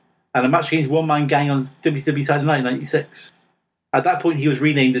Prime, and a match against One Man Gang on WWE Saturday Night in 96. At that point, he was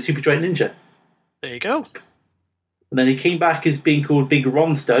renamed the Super Giant Ninja. There you go. And then he came back as being called Big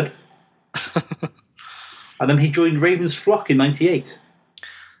Ron Studd. And then he joined Raven's Flock in 98.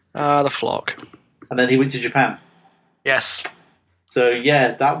 The Flock. And then he went to Japan. Yes. So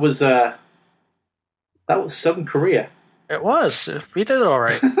yeah, that was some career. It was. We did it all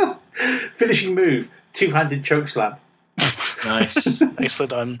right. Finishing move, 2-handed chokeslam. Nice. Nicely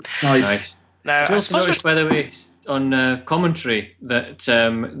done. Nice. Now, I also noticed, by the way, on commentary that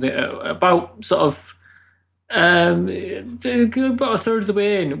about sort of about a third of the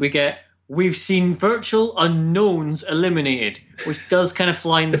way in, we've seen virtual unknowns eliminated, which does kind of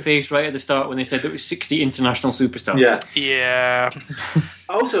fly in the face right at the start when they said there was 60 international superstars. Yeah.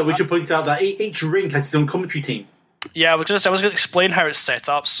 Also, we should point out that each ring has its own commentary team. Yeah, I was going to explain how it's set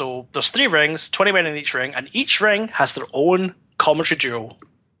up. So there's 3 rings, 20 men in each ring, and each ring has their own commentary duo.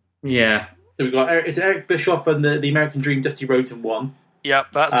 Yeah. So we've got Eric Bischoff and the American Dream, Dusty Rhodes in 1.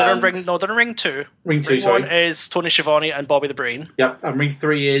 Yep, they're in ring 2. Ring 2, ring sorry. 1 is Tony Schiavone and Bobby the Brain. Yep, and ring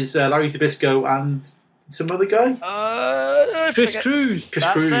 3 is Larry Zbyszko and some other guy? Chris Cruz. Chris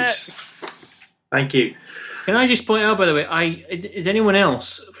Cruz. Thank you. Can I just point out, by the way, does anyone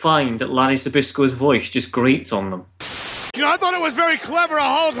else find that Larry Zbyszko's voice just grates on them? You know, I thought it was very clever of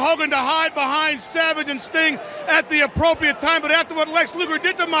Hulk Hogan to hide behind Savage and Sting at the appropriate time, but after what Lex Luger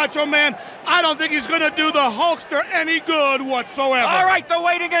did to Macho Man, I don't think he's going to do the Hulkster any good whatsoever. All right, the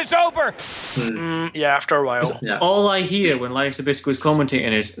waiting is over. Yeah, after a while. Yeah. All I hear when Larry Zbyszko is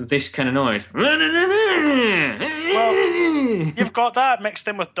commentating is this kind of noise. Well, you've got that mixed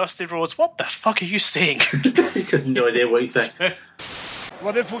in with Dusty Rhodes. What the fuck are you saying? He has no idea what he's saying.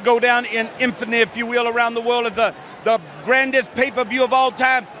 Well, this will go down in infamy, if you will, around the world as the grandest pay-per-view of all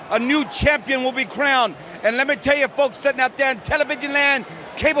times. A new champion will be crowned. And let me tell you, folks sitting out there in television land,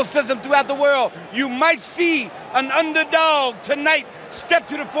 cable system throughout the world, you might see an underdog tonight step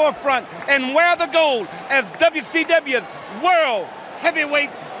to the forefront and wear the gold as WCW's World Heavyweight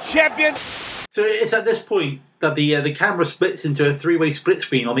Champion. So it's at this point that the camera splits into a 3-way split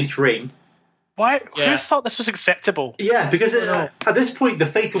screen on each ring. Why? Yeah. Who thought this was acceptable? Yeah, because at this point, the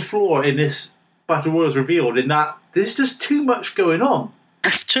fatal flaw in this Battle Royal is revealed in that there's just too much going on.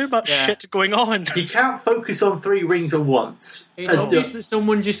 There's too much shit going on. You can't focus on 3 rings at once. It's obvious that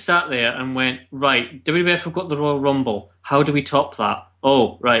someone just sat there and went, right, WWF have got the Royal Rumble. How do we top that?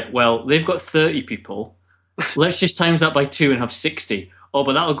 Oh, right, well, they've got 30 people. Let's just times that by 2 and have 60. Oh,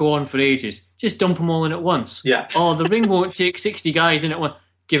 but that'll go on for ages. Just dump them all in at once. Yeah. Oh, the ring won't take 60 guys in at once.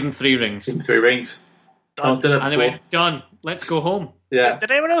 Give them 3 rings. Give them 3 rings. Done. And they went, done. Let's go home. Yeah.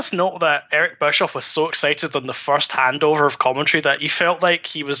 Did anyone else note that Eric Bischoff was so excited on the first handover of commentary that he felt like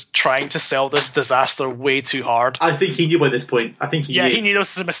he was trying to sell this disaster way too hard? I think he knew by this point. I think he knew. Yeah, he knew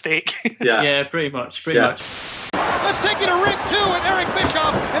this was a mistake. Yeah, pretty much. Much. Let's take you to ring 2 with Eric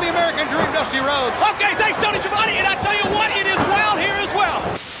Bischoff and the American Dream, Dusty Rhodes. Okay, thanks, Tony Schiavone, and I tell you what, it is wild here as well.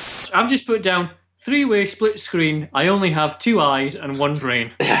 I've just put down 3-way split screen. I only have 2 eyes and 1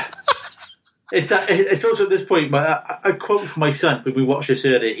 brain. It's also at this point, a quote from my son when we watched this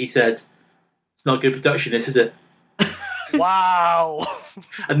earlier. He said, "It's not good production, this, is it?" Wow.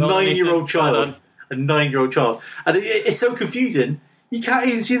 A 9-year-old child. A 9-year-old child. And it's so confusing, you can't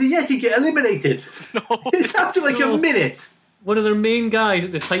even see the Yeti get eliminated. No. It's after like a minute. One of their main guys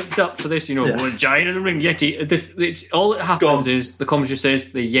that they've hyped up for this, we're giant in the ring, Yeti. All that happens is the commentary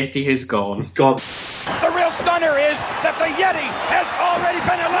says the Yeti has gone. It's gone. The real stunner is that the Yeti has already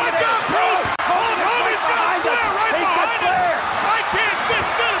been eliminated. Watch out, bro! Hogan's got Flair right behind him! I can't sit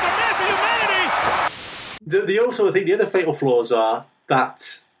still as a mass of humanity! The also, I think the other fatal flaws are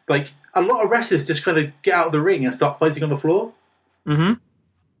that, like, a lot of wrestlers just kind of get out of the ring and start fighting on the floor. Mm-hmm.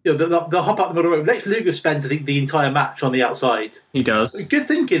 They'll hop out the middle of the road. Lex Luger spends, I think, the entire match on the outside. He does. Good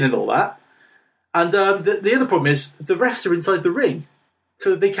thinking and all that. And the other problem is the refs are inside the ring.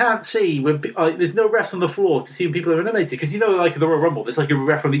 So they can't see when there's no refs on the floor to see when people are eliminated. Because like the Royal Rumble, there's like a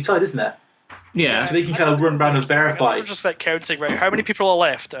ref on each side, isn't there? Yeah. So they can kind of run around and verify. We're just like counting, right? How many people are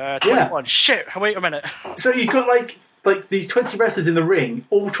left? 21. Shit, wait a minute. So you've got like these 20 wrestlers in the ring,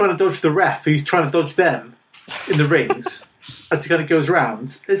 all trying to dodge the ref who's trying to dodge them in the rings as it kind of goes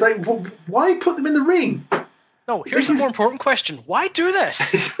around. It's like, why put them in the ring? No, here's the more important question. Why do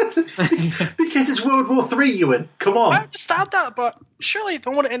this? Because it's World War III, Ewan. Come on. I understand that, but surely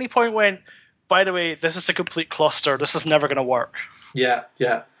no one at any point went, by the way, this is a complete cluster. This is never going to work. Yeah.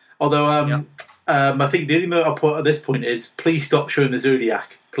 Although, I think the only note I'll put at this point is, please stop showing the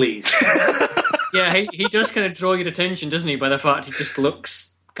Zodiac, please. Yeah, he does kind of draw your attention, doesn't he, by the fact he just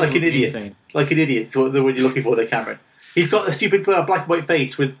looks like an idiot. Insane. Like an idiot is what the word you're looking for there, Cameron. He's got the stupid black and white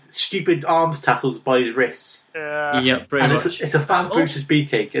face with stupid arms tassels by his wrists. Yeah, pretty much. It's a fan Bruce's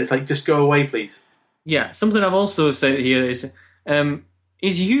beefcake. It's like, just go away, please. Yeah, something I've also said here is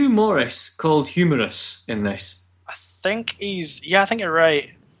Hugh Morris called humorous in this? I think you're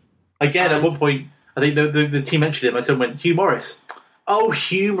right. Again, at one point, I think the team mentioned him. My son went, Hugh Morris. Oh,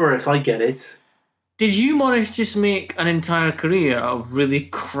 humorous, I get it. Did Hugh Morris just make an entire career out of really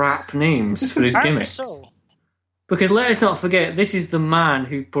crap names for his gimmicks? So. Because let us not forget, this is the man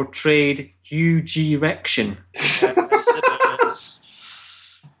who portrayed Hugh G. Rection.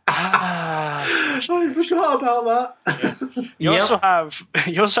 I forgot about that. You also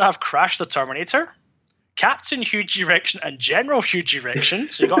have Crash the Terminator, Captain Hugh G. Rection, and General Hugh G. Rection.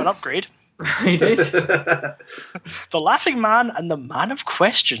 So you got an upgrade. He did. The Laughing Man and the Man of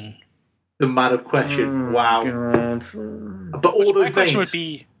Question. The Man of Question. Wow. God. But all those my question names would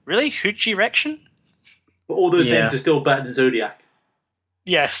be, really? Hugh G. Rection? But all those names are still better than Zodiac.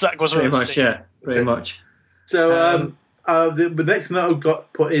 Yes, that goes pretty without much. saying. Yeah, pretty much. So the next note I've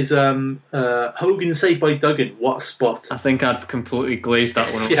got put is Hogan saved by Duggan. What a spot! I think I'd completely glazed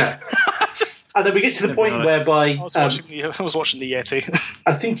that one up. Yeah. And then we get to the point whereby I was watching the Yeti.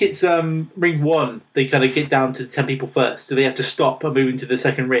 I think it's ring 1. They kind of get down to 10 people first, so they have to stop and move into the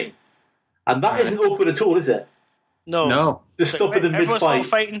second ring. And that isn't awkward at all, is it? No. Just stop in the mid-fight. Everyone's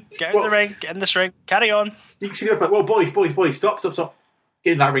fighting. Get in the ring. Get in this ring. Carry on. You can see they're like, well, boys, stop.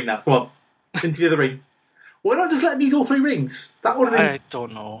 Get in that ring now. Come on. Into the other ring. Why not just let them use all 3 rings? That would have been... I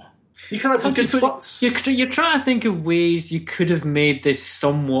don't know. You could have some good spots. You're trying to think of ways you could have made this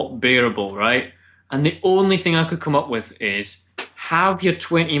somewhat bearable, right? And the only thing I could come up with is have your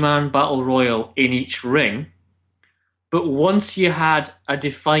 20-man battle royal in each ring, but once you had a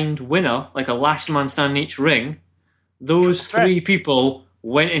defined winner, like a last man standing in each ring, those 3 people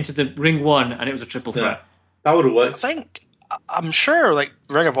went into the ring 1 and it was a triple threat. That would have worked. I'm sure like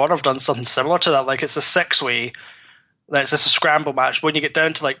Ring of Honor have done something similar to that. Like it's a 6-way. It's just a scramble match. When you get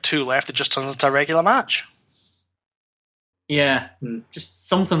down to like 2 left, it just turns into a regular match. Yeah, just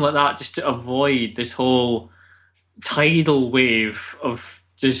something like that, just to avoid this whole tidal wave of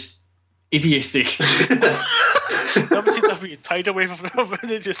just idiocy. WCW, tidal wave of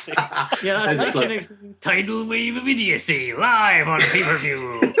idiocy. Yeah, that's like tidal wave of idiocy live on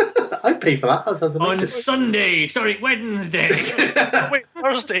pay-per-view. I'd pay for that. That sounds amazing. On Sunday, Wednesday. Wait,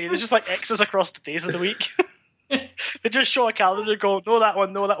 Thursday. There's just like X's across the days of the week. They just show a calendar and go, no, that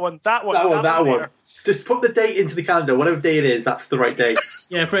one, that one. That one. Just put the date into the calendar. Whatever day it is, that's the right date.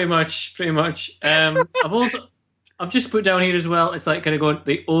 Yeah, pretty much. I've just put down here as well, it's like kind of going,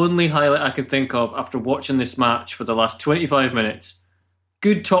 the only highlight I can think of after watching this match for the last 25 minutes,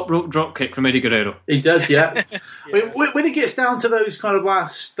 good top rope drop kick from Eddie Guerrero. He does, yeah. When it gets down to those kind of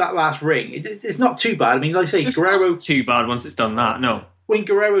last ring, it's not too bad. I mean, like I say, Guerrero... not too bad once it's done that, no. When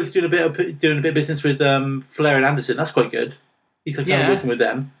Guerrero's doing a bit of business with Flair and Anderson, that's quite good. He's kind of working with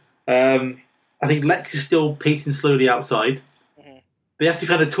them. I think Lex is still pacing slowly outside. Mm-hmm. They have to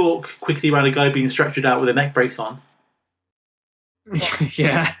kind of talk quickly around a guy being stretchered out with a neck brace on.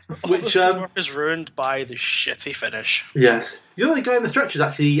 Yeah. Which is ruined by the shitty finish. Yes. The other guy in the stretchers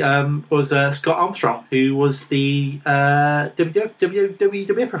actually was Scott Armstrong, who was the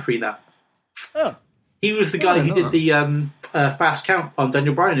WWF referee now. Oh. He was the guy who did the fast count on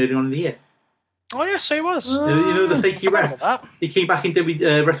Daniel Bryan early on in the year. Oh, yes, he was. You know, the fakey ref. He came back in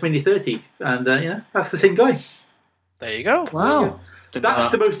WrestleMania 30, and that's the same guy. There you go. Wow. That's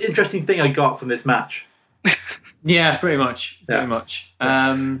the most interesting thing I got from this match. Yeah, pretty much. Pretty much.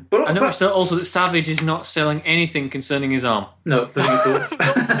 I noticed also that Savage is not selling anything concerning his arm. No, nothing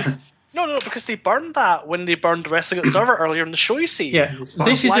at all. No, because they burned that when they burned Wrestling Observer earlier in the show, you see. Yeah.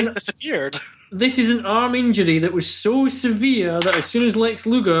 This disappeared. This is an arm injury that was so severe that as soon as Lex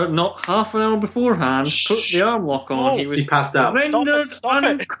Luger, not half an hour beforehand, put the arm lock on, he passed out. rendered Stop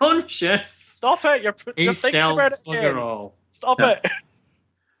it. unconscious. Stop it! You're He thinking sells about it bugger again. all. Stop it!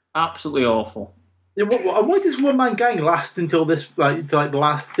 Absolutely awful. Yeah, why does One Man Gang last until this, like the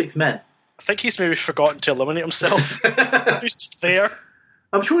last 6 men? I think he's maybe forgotten to eliminate himself. He's just there.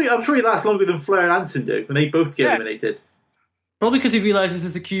 I'm sure he lasts longer than Flair and Anson do when they both get eliminated. Probably because he realises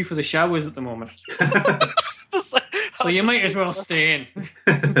there's a queue for the showers at the moment. So you might as well stay in.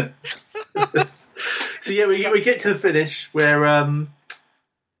 So yeah, we get to the finish where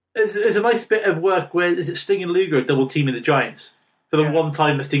there's a nice bit of work where is it Sting and Luger double teaming the Giants for the one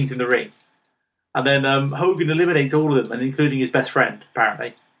time that Sting's in the ring, and then Hogan eliminates all of them, and including his best friend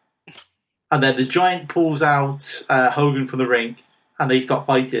apparently. And then the Giant pulls out Hogan from the ring, and they start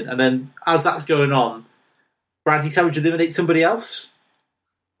fighting. And then as that's going on, Randy Savage eliminates somebody else,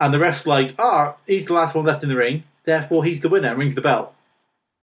 and the ref's like, he's the last one left in the ring, therefore he's the winner, and rings the bell.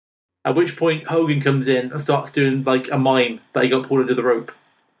 At which point Hogan comes in and starts doing like a mime that he got pulled under the rope.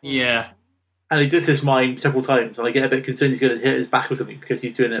 Yeah. And he does this mime several times, and I get a bit concerned he's going to hit his back or something because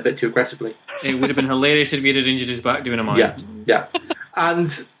he's doing it a bit too aggressively. It would have been hilarious if he had injured his back doing a mime. Yeah. And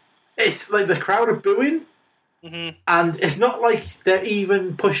it's like the crowd are booing, and it's not like they're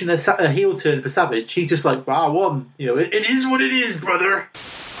even pushing a heel turn for Savage. He's just like, I won. You know, it is what it is, brother.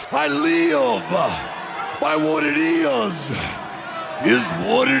 I live by what it is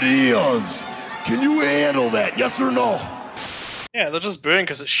what it is. Can you handle that? Yes or no? Yeah, they're just booing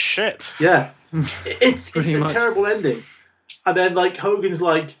because it's shit. Yeah. It's a much. terrible ending. And then like Hogan's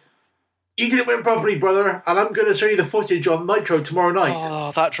like, you didn't win properly, brother, and I'm going to show you the footage on Nitro tomorrow night.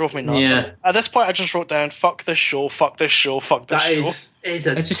 Oh, that drove me nuts. Yeah. At this point, I just wrote down, fuck this show, fuck this show, fuck this show. Is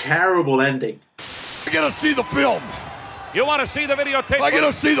a terrible ending. I gotta see the film. You want to see the videotape? I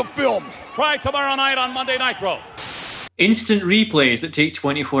gotta see the film. Try tomorrow night on Monday Nitro. Instant replays that take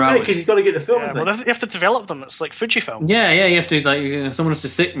 24 Yeah, hours. because he's got to get the film, Yeah, isn't well, he? you have to develop them. It's like Fujifilm. Yeah, you have to someone has to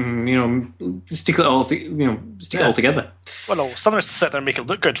sit and stick it all stick it all together. Well, no, someone has to sit there and make it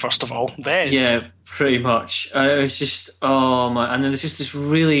look good first of all. Then, Yeah, pretty much. It's just and then there's just this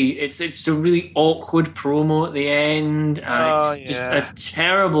really it's a really awkward promo at the end, and it's just a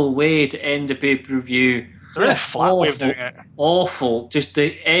terrible way to end a pay-per-view. It's a really flat way of doing it. Awful. Just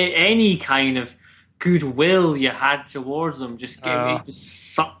any kind of goodwill you had towards them just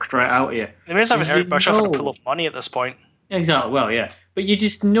sucked right out of you. They may as well have You Eric Bischoff in a know. pool of money at this point. Exactly. Well, yeah, but you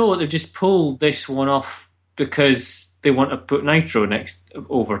just know they've just pulled this one off because they want to put Nitro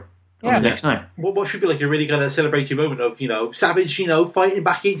over the next night. What should be like a really kind of celebratory moment of, Savage, fighting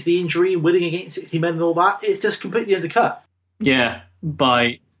back into the injury and winning against 60 men and all that. It's just completely undercut. Yeah,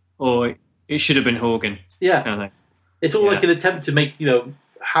 it should have been Hogan. Yeah. Kind of thing. It's all like an attempt to make,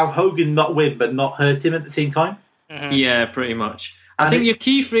 have Hogan not win but not hurt him at the same time. Yeah, pretty much. I think your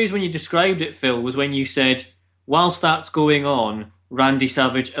key phrase when you described it, Phil, was when you said, whilst that's going on, Randy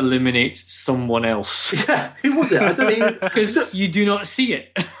Savage eliminates someone else. Yeah, who was it? I don't even... Because you do not see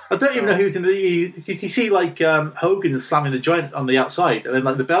it. I don't even know who's in the... Because you see, Hogan slamming the Giant on the outside, and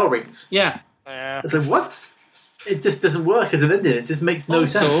then, the bell rings. Yeah. It's like, what? It just doesn't work as an ending. It just makes no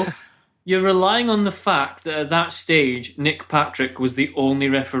sense. You're relying on the fact that at that stage, Nick Patrick was the only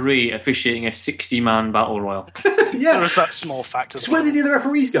referee officiating a 60-man battle royal. Yeah. There was that small fact as So where did the other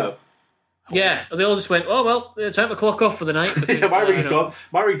referees go? Yeah, they all just went, oh, well, time to clock off for the night. Because, My ring's gone.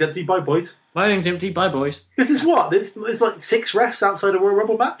 My ring's empty. Bye, boys. My ring's empty. Bye, boys. Because there's what? There's like 6 refs outside a Royal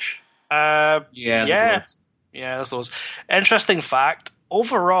Rumble match? There's those. Interesting fact,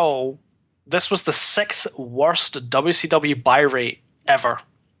 overall, this was the 6th worst WCW buy rate ever.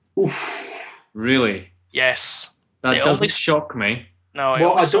 Oof. Really? Yes. That doesn't shock me. No, it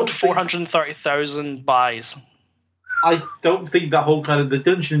only sold 430,000 buys. I don't think that whole kind of the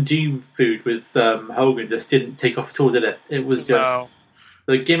Dungeon Doom food with Hogan just didn't take off at all, did it? It was just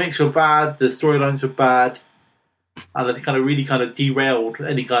the gimmicks were bad, the storylines were bad, and it kind of really kind of derailed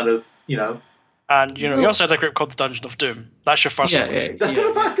any kind of And, you also had a group called the Dungeon of Doom. That's your first one. That's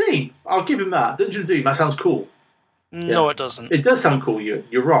not a bad name. I'll give him that. Dungeon of Doom, that sounds cool. No, it doesn't. It does sound cool,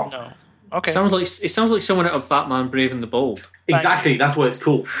 you're wrong. No. Okay. It sounds like someone out of Batman Brave and the Bold. Exactly, that's why it's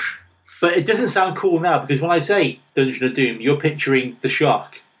cool. But it doesn't sound cool now, because when I say Dungeon of Doom, you're picturing the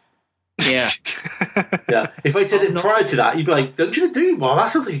shark. Yeah. Yeah. If I said it prior to that, you'd be like, Dungeon of Doom? Well, that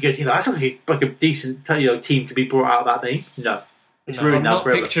sounds like a good, that sounds like a decent team could be brought out of that name. No. It's ruined now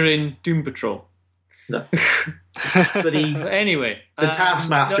forever. I'm not picturing Doom Patrol. No. But anyway. The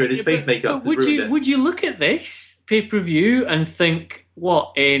Taskmaster and his face makeup. Would you look at this pay-per-view and think,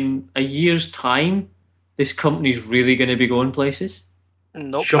 what, in a year's time, this company's really going to be going places?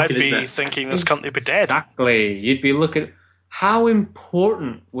 Nope, Shocking, I'd be thinking this company would be dead. Exactly. You'd be looking... How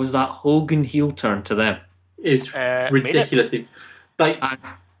important was that Hogan heel turn to them? It's ridiculously...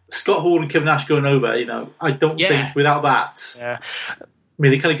 Scott Hall and Kevin Nash going over, I don't think without that... Yeah. I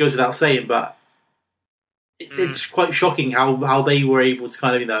mean, it kind of goes without saying, but it's quite shocking how they were able to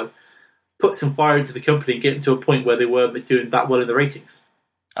kind of, put some fire into the company and get them to a point where they weren't doing that well in the ratings.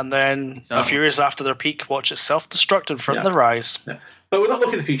 And then a few years after their peak, watch it self-destruct and from the rise. Yeah. But we're not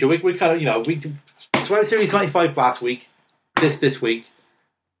looking at the future. We're kind of, we Survivor Series 95 last week, this week.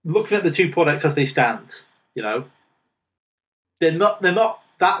 Looking at the two products as they stand, they're not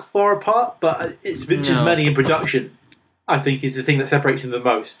that far apart, but it's Vince's money in production, I think, is the thing that separates them the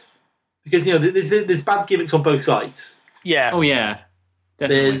most. Because, there's bad gimmicks on both sides. Yeah. Oh, yeah.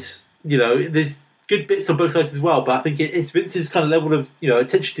 Definitely. There's good bits on both sides as well, but I think it's Vince's kind of level of,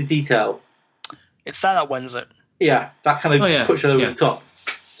 attention to detail. It's that wins it. Yeah, that kind of puts it over the top.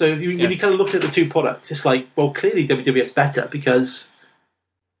 So when you kind of look at the two products, it's like, well, clearly WWF's better because...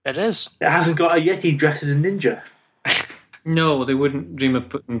 It is. It hasn't got a Yeti dressed as a ninja. No, they wouldn't dream of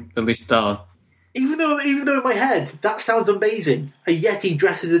putting at least that on. Even though in my head, that sounds amazing. A Yeti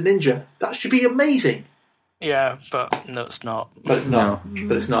dressed as a ninja. That should be amazing. Yeah, but no, it's not. But it's not. No.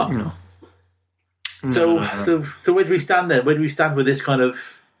 But it's not. No. So where do we stand then? Where do we stand with this kind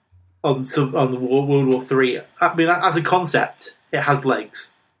of on the World War 3? I mean, as a concept, it has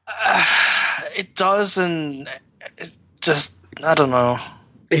legs. It does, and it just I don't know.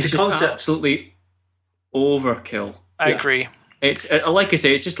 It's a concept, absolutely overkill. I agree. It's like I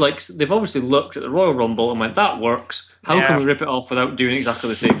say, it's just like they've obviously looked at the Royal Rumble and went, "That works. How can we rip it off without doing exactly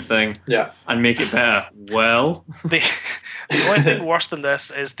the same thing? And make it better?" Well, the only thing worse than this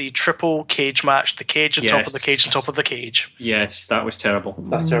is the triple cage match: the cage on top of the cage on top of the cage. Yes, that was terrible.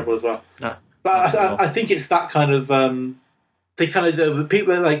 That's terrible as well. But I think it's that kind of they kind of the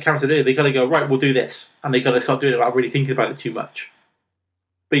people like Karen said earlier, they kind of go, right, we'll do this, and they kind of start doing it without really thinking about it too much.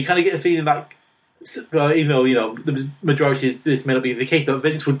 But you kind of get the feeling like, even though the majority of this may not be the case, but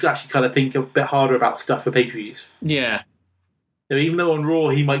Vince would actually kind of think a bit harder about stuff for pay-per-views. Yeah. Even though on Raw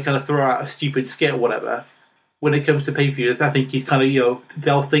he might kind of throw out a stupid skit or whatever, when it comes to pay-per-views, I think he's kind of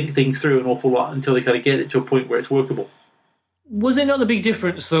they'll think things through an awful lot until they kind of get it to a point where it's workable. Was it not the big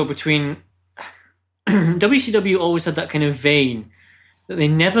difference though between WCW always had that kind of vein that they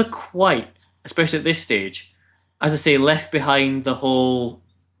never quite, especially at this stage, as I say, left behind the whole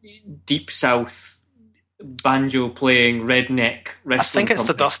Deep South banjo playing redneck wrestling. I think it's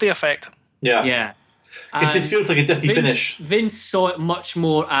the Dusty effect. Yeah. Because this feels like a Dusty finish. Vince saw it much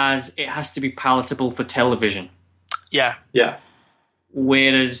more as it has to be palatable for television. Yeah.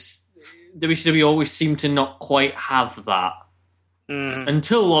 Whereas WCW always seemed to not quite have that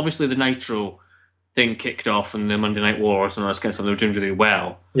until obviously the Nitro thing kicked off and the Monday Night Wars and all that kind of stuff. They were doing really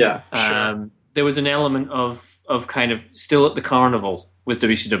well. Yeah, there was an element of kind of still at the carnival with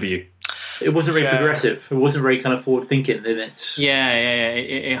WCW. It wasn't very progressive. It wasn't very kind of forward thinking in its.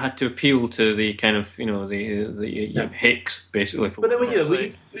 It had to appeal to the kind of the Hicks basically. But then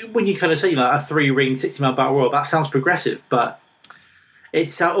when you kind of say a 3-ring 60-man battle royal, that sounds progressive, but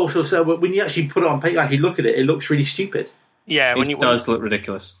it's also so when you actually put it on paper, actually look at it, it looks really stupid. Yeah, it does look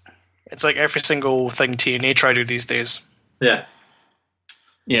ridiculous. It's like every single thing TNA try to do these days. Yeah.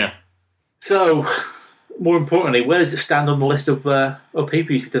 So, more importantly, where does it stand on the list of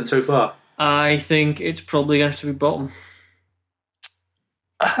pay-per-views we've done so far? I think it's probably going to have to be bottom.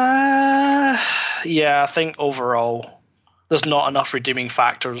 Yeah, I think overall there's not enough redeeming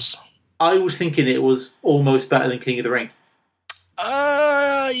factors. I was thinking it was almost better than King of the Ring.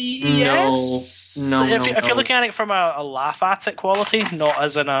 Yes. No. If you're looking at it from a laugh at it quality, not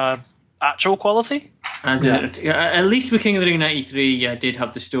as in a actual quality. At least with King of the Ring 93, you did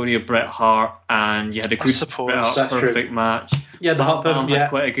have the story of Bret Hart, and you had a good Bret Hart perfect match. Yeah, the Hart perfect, had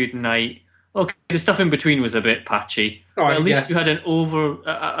quite a good night. Okay, the stuff in between was a bit patchy. But at least you had an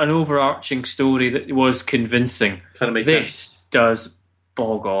overarching story that was convincing. Kind of makes sense. This does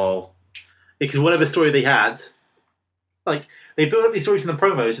bog all. because whatever story they had, like they build up these stories in the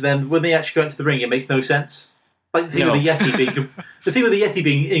promos, and then when they actually go into the ring, it makes no sense. Like the thing with the Yeti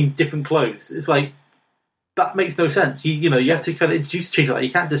being in different clothes, it's like that makes no sense. You have to kind of introduce change like that.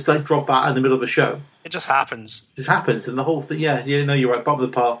 You can't just like drop that in the middle of a show. It just happens. It just happens, and the whole thing. Yeah, you're right. Bottom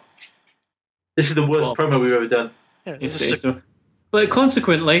of the pile. This is the worst promo we've ever done. Yeah, but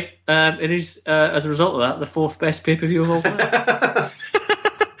consequently, it is as a result of that the fourth best pay-per-view of all time.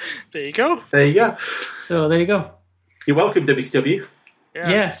 There you go. There you go. So there you go. You're welcome, WCW.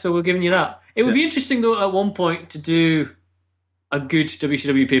 Yeah, so we're giving you that. It would be interesting, though, at one point to do a good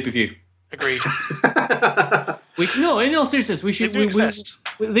WCW pay-per-view. Agreed. No, in all seriousness, we should. They do exist.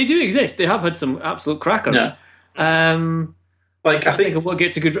 They do exist. They have had some absolute crackers. Yeah. I think of what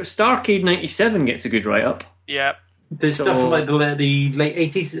gets a good. Starcade '97 gets a good write-up. Yeah. There's stuff from like the late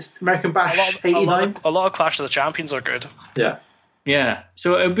 '80s, American Bash '89. A lot of Clash of the Champions are good. Yeah. Yeah.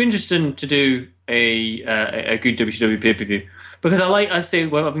 So it would be interesting to do a good WCW pay-per-view. Because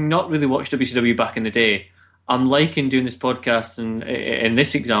having not really watched WCW back in the day, I'm liking doing this podcast and in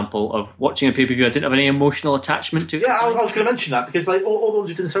this example of watching a pay-per-view I didn't have any emotional attachment to. Yeah, I was going to mention that because like all the ones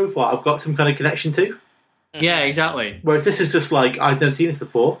we've done so far, I've got some kind of connection to. Yeah, exactly. Whereas this is just like, I've never seen this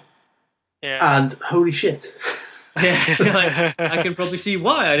before. Yeah. And holy shit. Yeah, I can probably see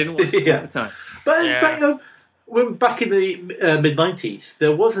why I didn't watch it at the time. But when back in the mid-90s,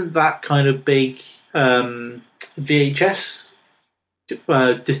 there wasn't that kind of big VHS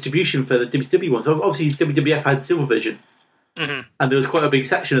distribution for the WCW ones. Obviously, WWF had Silvervision, and there was quite a big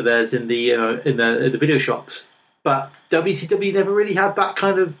section of theirs in the video shops. But WCW never really had that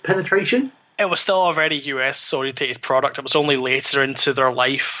kind of penetration. It was still a very US orientated product. It was only later into their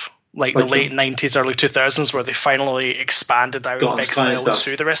life, like the late 90s, early 2000s, where they finally expanded out big style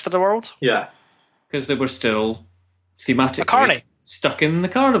to the rest of the world. Yeah, because they were still thematically stuck in the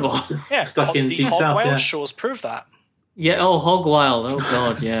carnival. Yeah, stuck in Deep South. Wild shows prove that. Yeah, Hog Wild. Oh,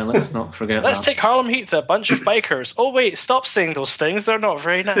 God, yeah, let's not forget Let's that. take Harlem Heat to a bunch of bikers. Oh, wait, stop saying those things. They're not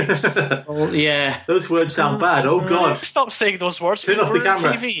very nice. Yeah. Those words sound bad. Oh, God. Stop saying those words. Turn off the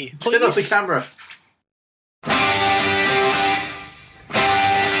camera. TV, Turn off the camera.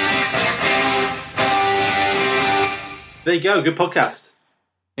 There you go. Good podcast.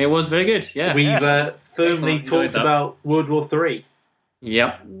 It was very good, yeah. We've firmly talked about World War III.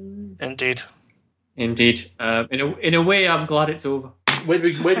 Yep. Indeed. In a way, I'm glad it's over. Where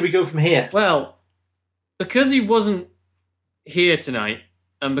do we go from here? Well, because he wasn't here tonight,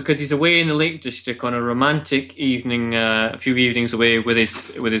 and because he's away in the Lake District on a romantic evening, a few evenings away with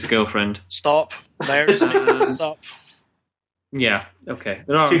his girlfriend. Stop. There it is. Up. Yeah. Okay.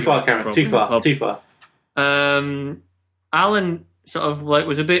 Too far, Cameron. Too far. Alan sort of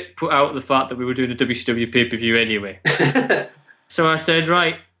was a bit put out of the fact that we were doing a WCW pay-per-view anyway. So I said,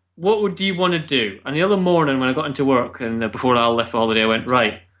 right, what do you want to do? And the other morning when I got into work and before Al left for holiday, I went,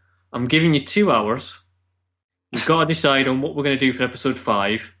 right, I'm giving you 2 hours. You've got to decide on what we're going to do for episode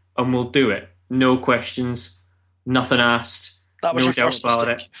 5, and we'll do it. No questions, nothing asked, that was no your doubt first about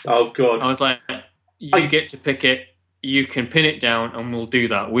mistake. it. Oh, God. I was like, you get to pick it, you can pin it down, and we'll do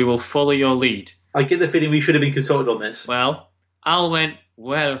that. We will follow your lead. I get the feeling we should have been consulted on this. Well, Al went,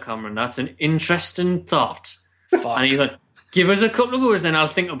 well, Cameron, that's an interesting thought. Fuck. And he went, give us a couple of hours, then I'll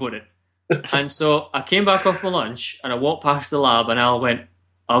think about it. And so I came back off my lunch, and I walked past the lab, and Al went,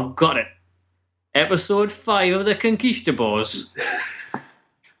 I've got it. Episode 5 of the Conquistadors.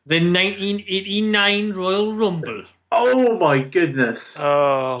 The 1989 Royal Rumble. Oh, my goodness.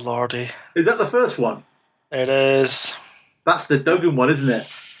 Oh, lordy. Is that the first one? It is. That's the Duggan one, isn't it?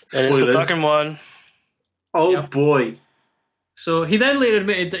 Spoilers. It is the Duggan one. Oh, boy. So he then later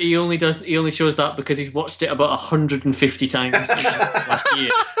admitted that he only shows that because he's watched it about 150 times last year.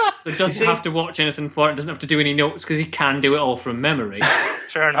 So doesn't have to watch anything for it, doesn't have to do any notes because he can do it all from memory.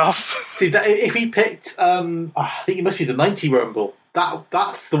 Fair enough. See, if he picked, I think it must be the 90 Rumble.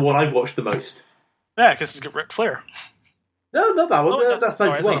 That's the one I've watched the most. Yeah, because it's got Ric Flair. No, not that one. Oh, that's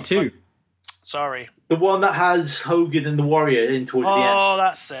 91. Two. Sorry. The one that has Hogan and the Warrior in towards the end. Oh,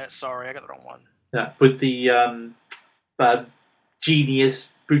 that's it. Sorry, I got the wrong one. Yeah, with the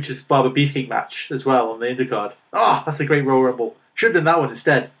Genius Brutus Barber Beefcake match as well on the undercard. Oh, that's a great Royal Rumble. Should have done that one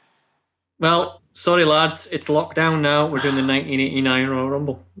instead. Well, sorry lads, it's locked down now. We're doing the 1989 Royal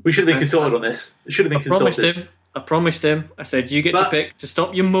Rumble. We should have been consulted on this. It should have been consulted. I promised him. I said, you get to pick to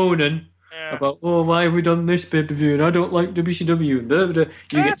stop you moaning about, why have we done this pay-per-view and I don't like WCW. Blah, blah, blah.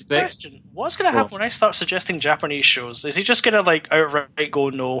 You get to pick. Question. What's going to happen when I start suggesting Japanese shows? Is he just going to outright go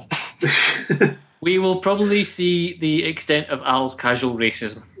no? We will probably see the extent of Al's casual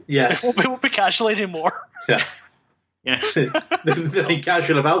racism. Yes. We won't be casual anymore. Yeah. Yes. Nothing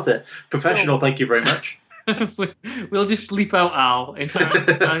casual about it. Professional, thank you very much. We'll just bleep out Al in terms of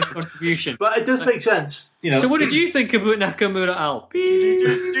contribution. But it does make sense, you know. So what did you think about Nakamura, Al?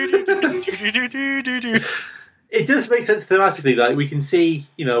 It does make sense thematically. Like, we can see,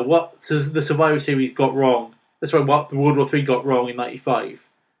 you know, what the Survivor Series got wrong. That's right, what the World War III got wrong in '95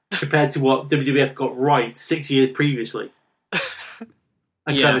 compared to what WWF got right 6 years previously.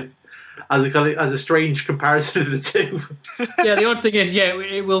 And Yeah. as a strange comparison of the two. Yeah, the odd thing is,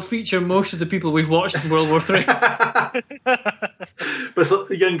 it will feature most of the people we've watched in World War III. But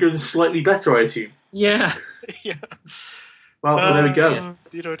younger and slightly better, I assume. Yeah. Yeah. Well, so there we go.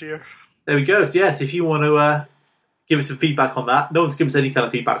 Dear. There we go. So, yes, if you want to give us some feedback on that. No one's given us any kind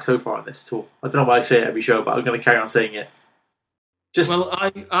of feedback so far on this at all. I don't know why I say it every show, but I'm going to carry on saying it. Well,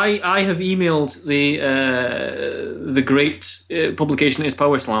 I have emailed the great publication that is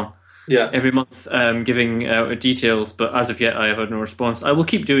Power Slam. Yeah. Every month, giving out details, but as of yet, I have had no response. I will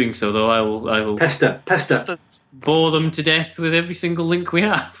keep doing so, though. I will pester, bore them to death with every single link we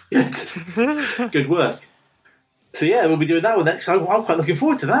have. Good work. So yeah, we'll be doing that one next. I'm quite looking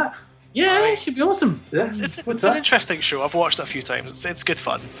forward to that. Yeah, it should be awesome. Yeah, it's an interesting show. I've watched it a few times. It's good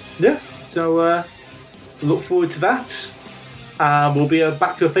fun. Yeah. So look forward to that. We'll be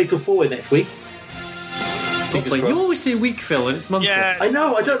back to a Fatal 4 next week. You always say week, Phil, and it's monthly. Yeah, I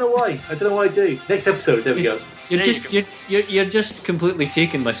know. I don't know why. I do. Next episode. There we go. You're just completely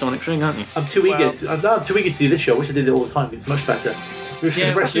taken by Sonic's Ring, aren't you? I'm too eager. I'm too eager to do this show. I wish I did it all the time. It's much better. We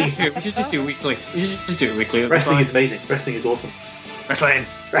should just do it weekly. Wrestling is amazing. Wrestling is awesome. Wrestling.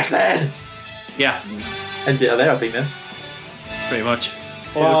 Yeah. End it there, I think, then. Pretty much.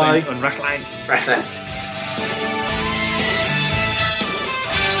 Bye. On wrestling.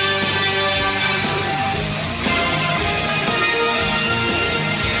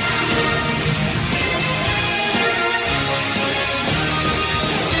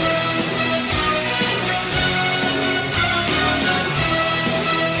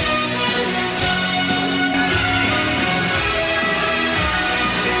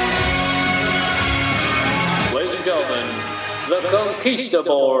 The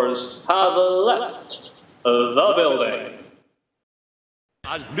Conquistadors have left the building.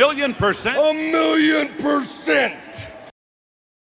 1,000,000%. 1,000,000%.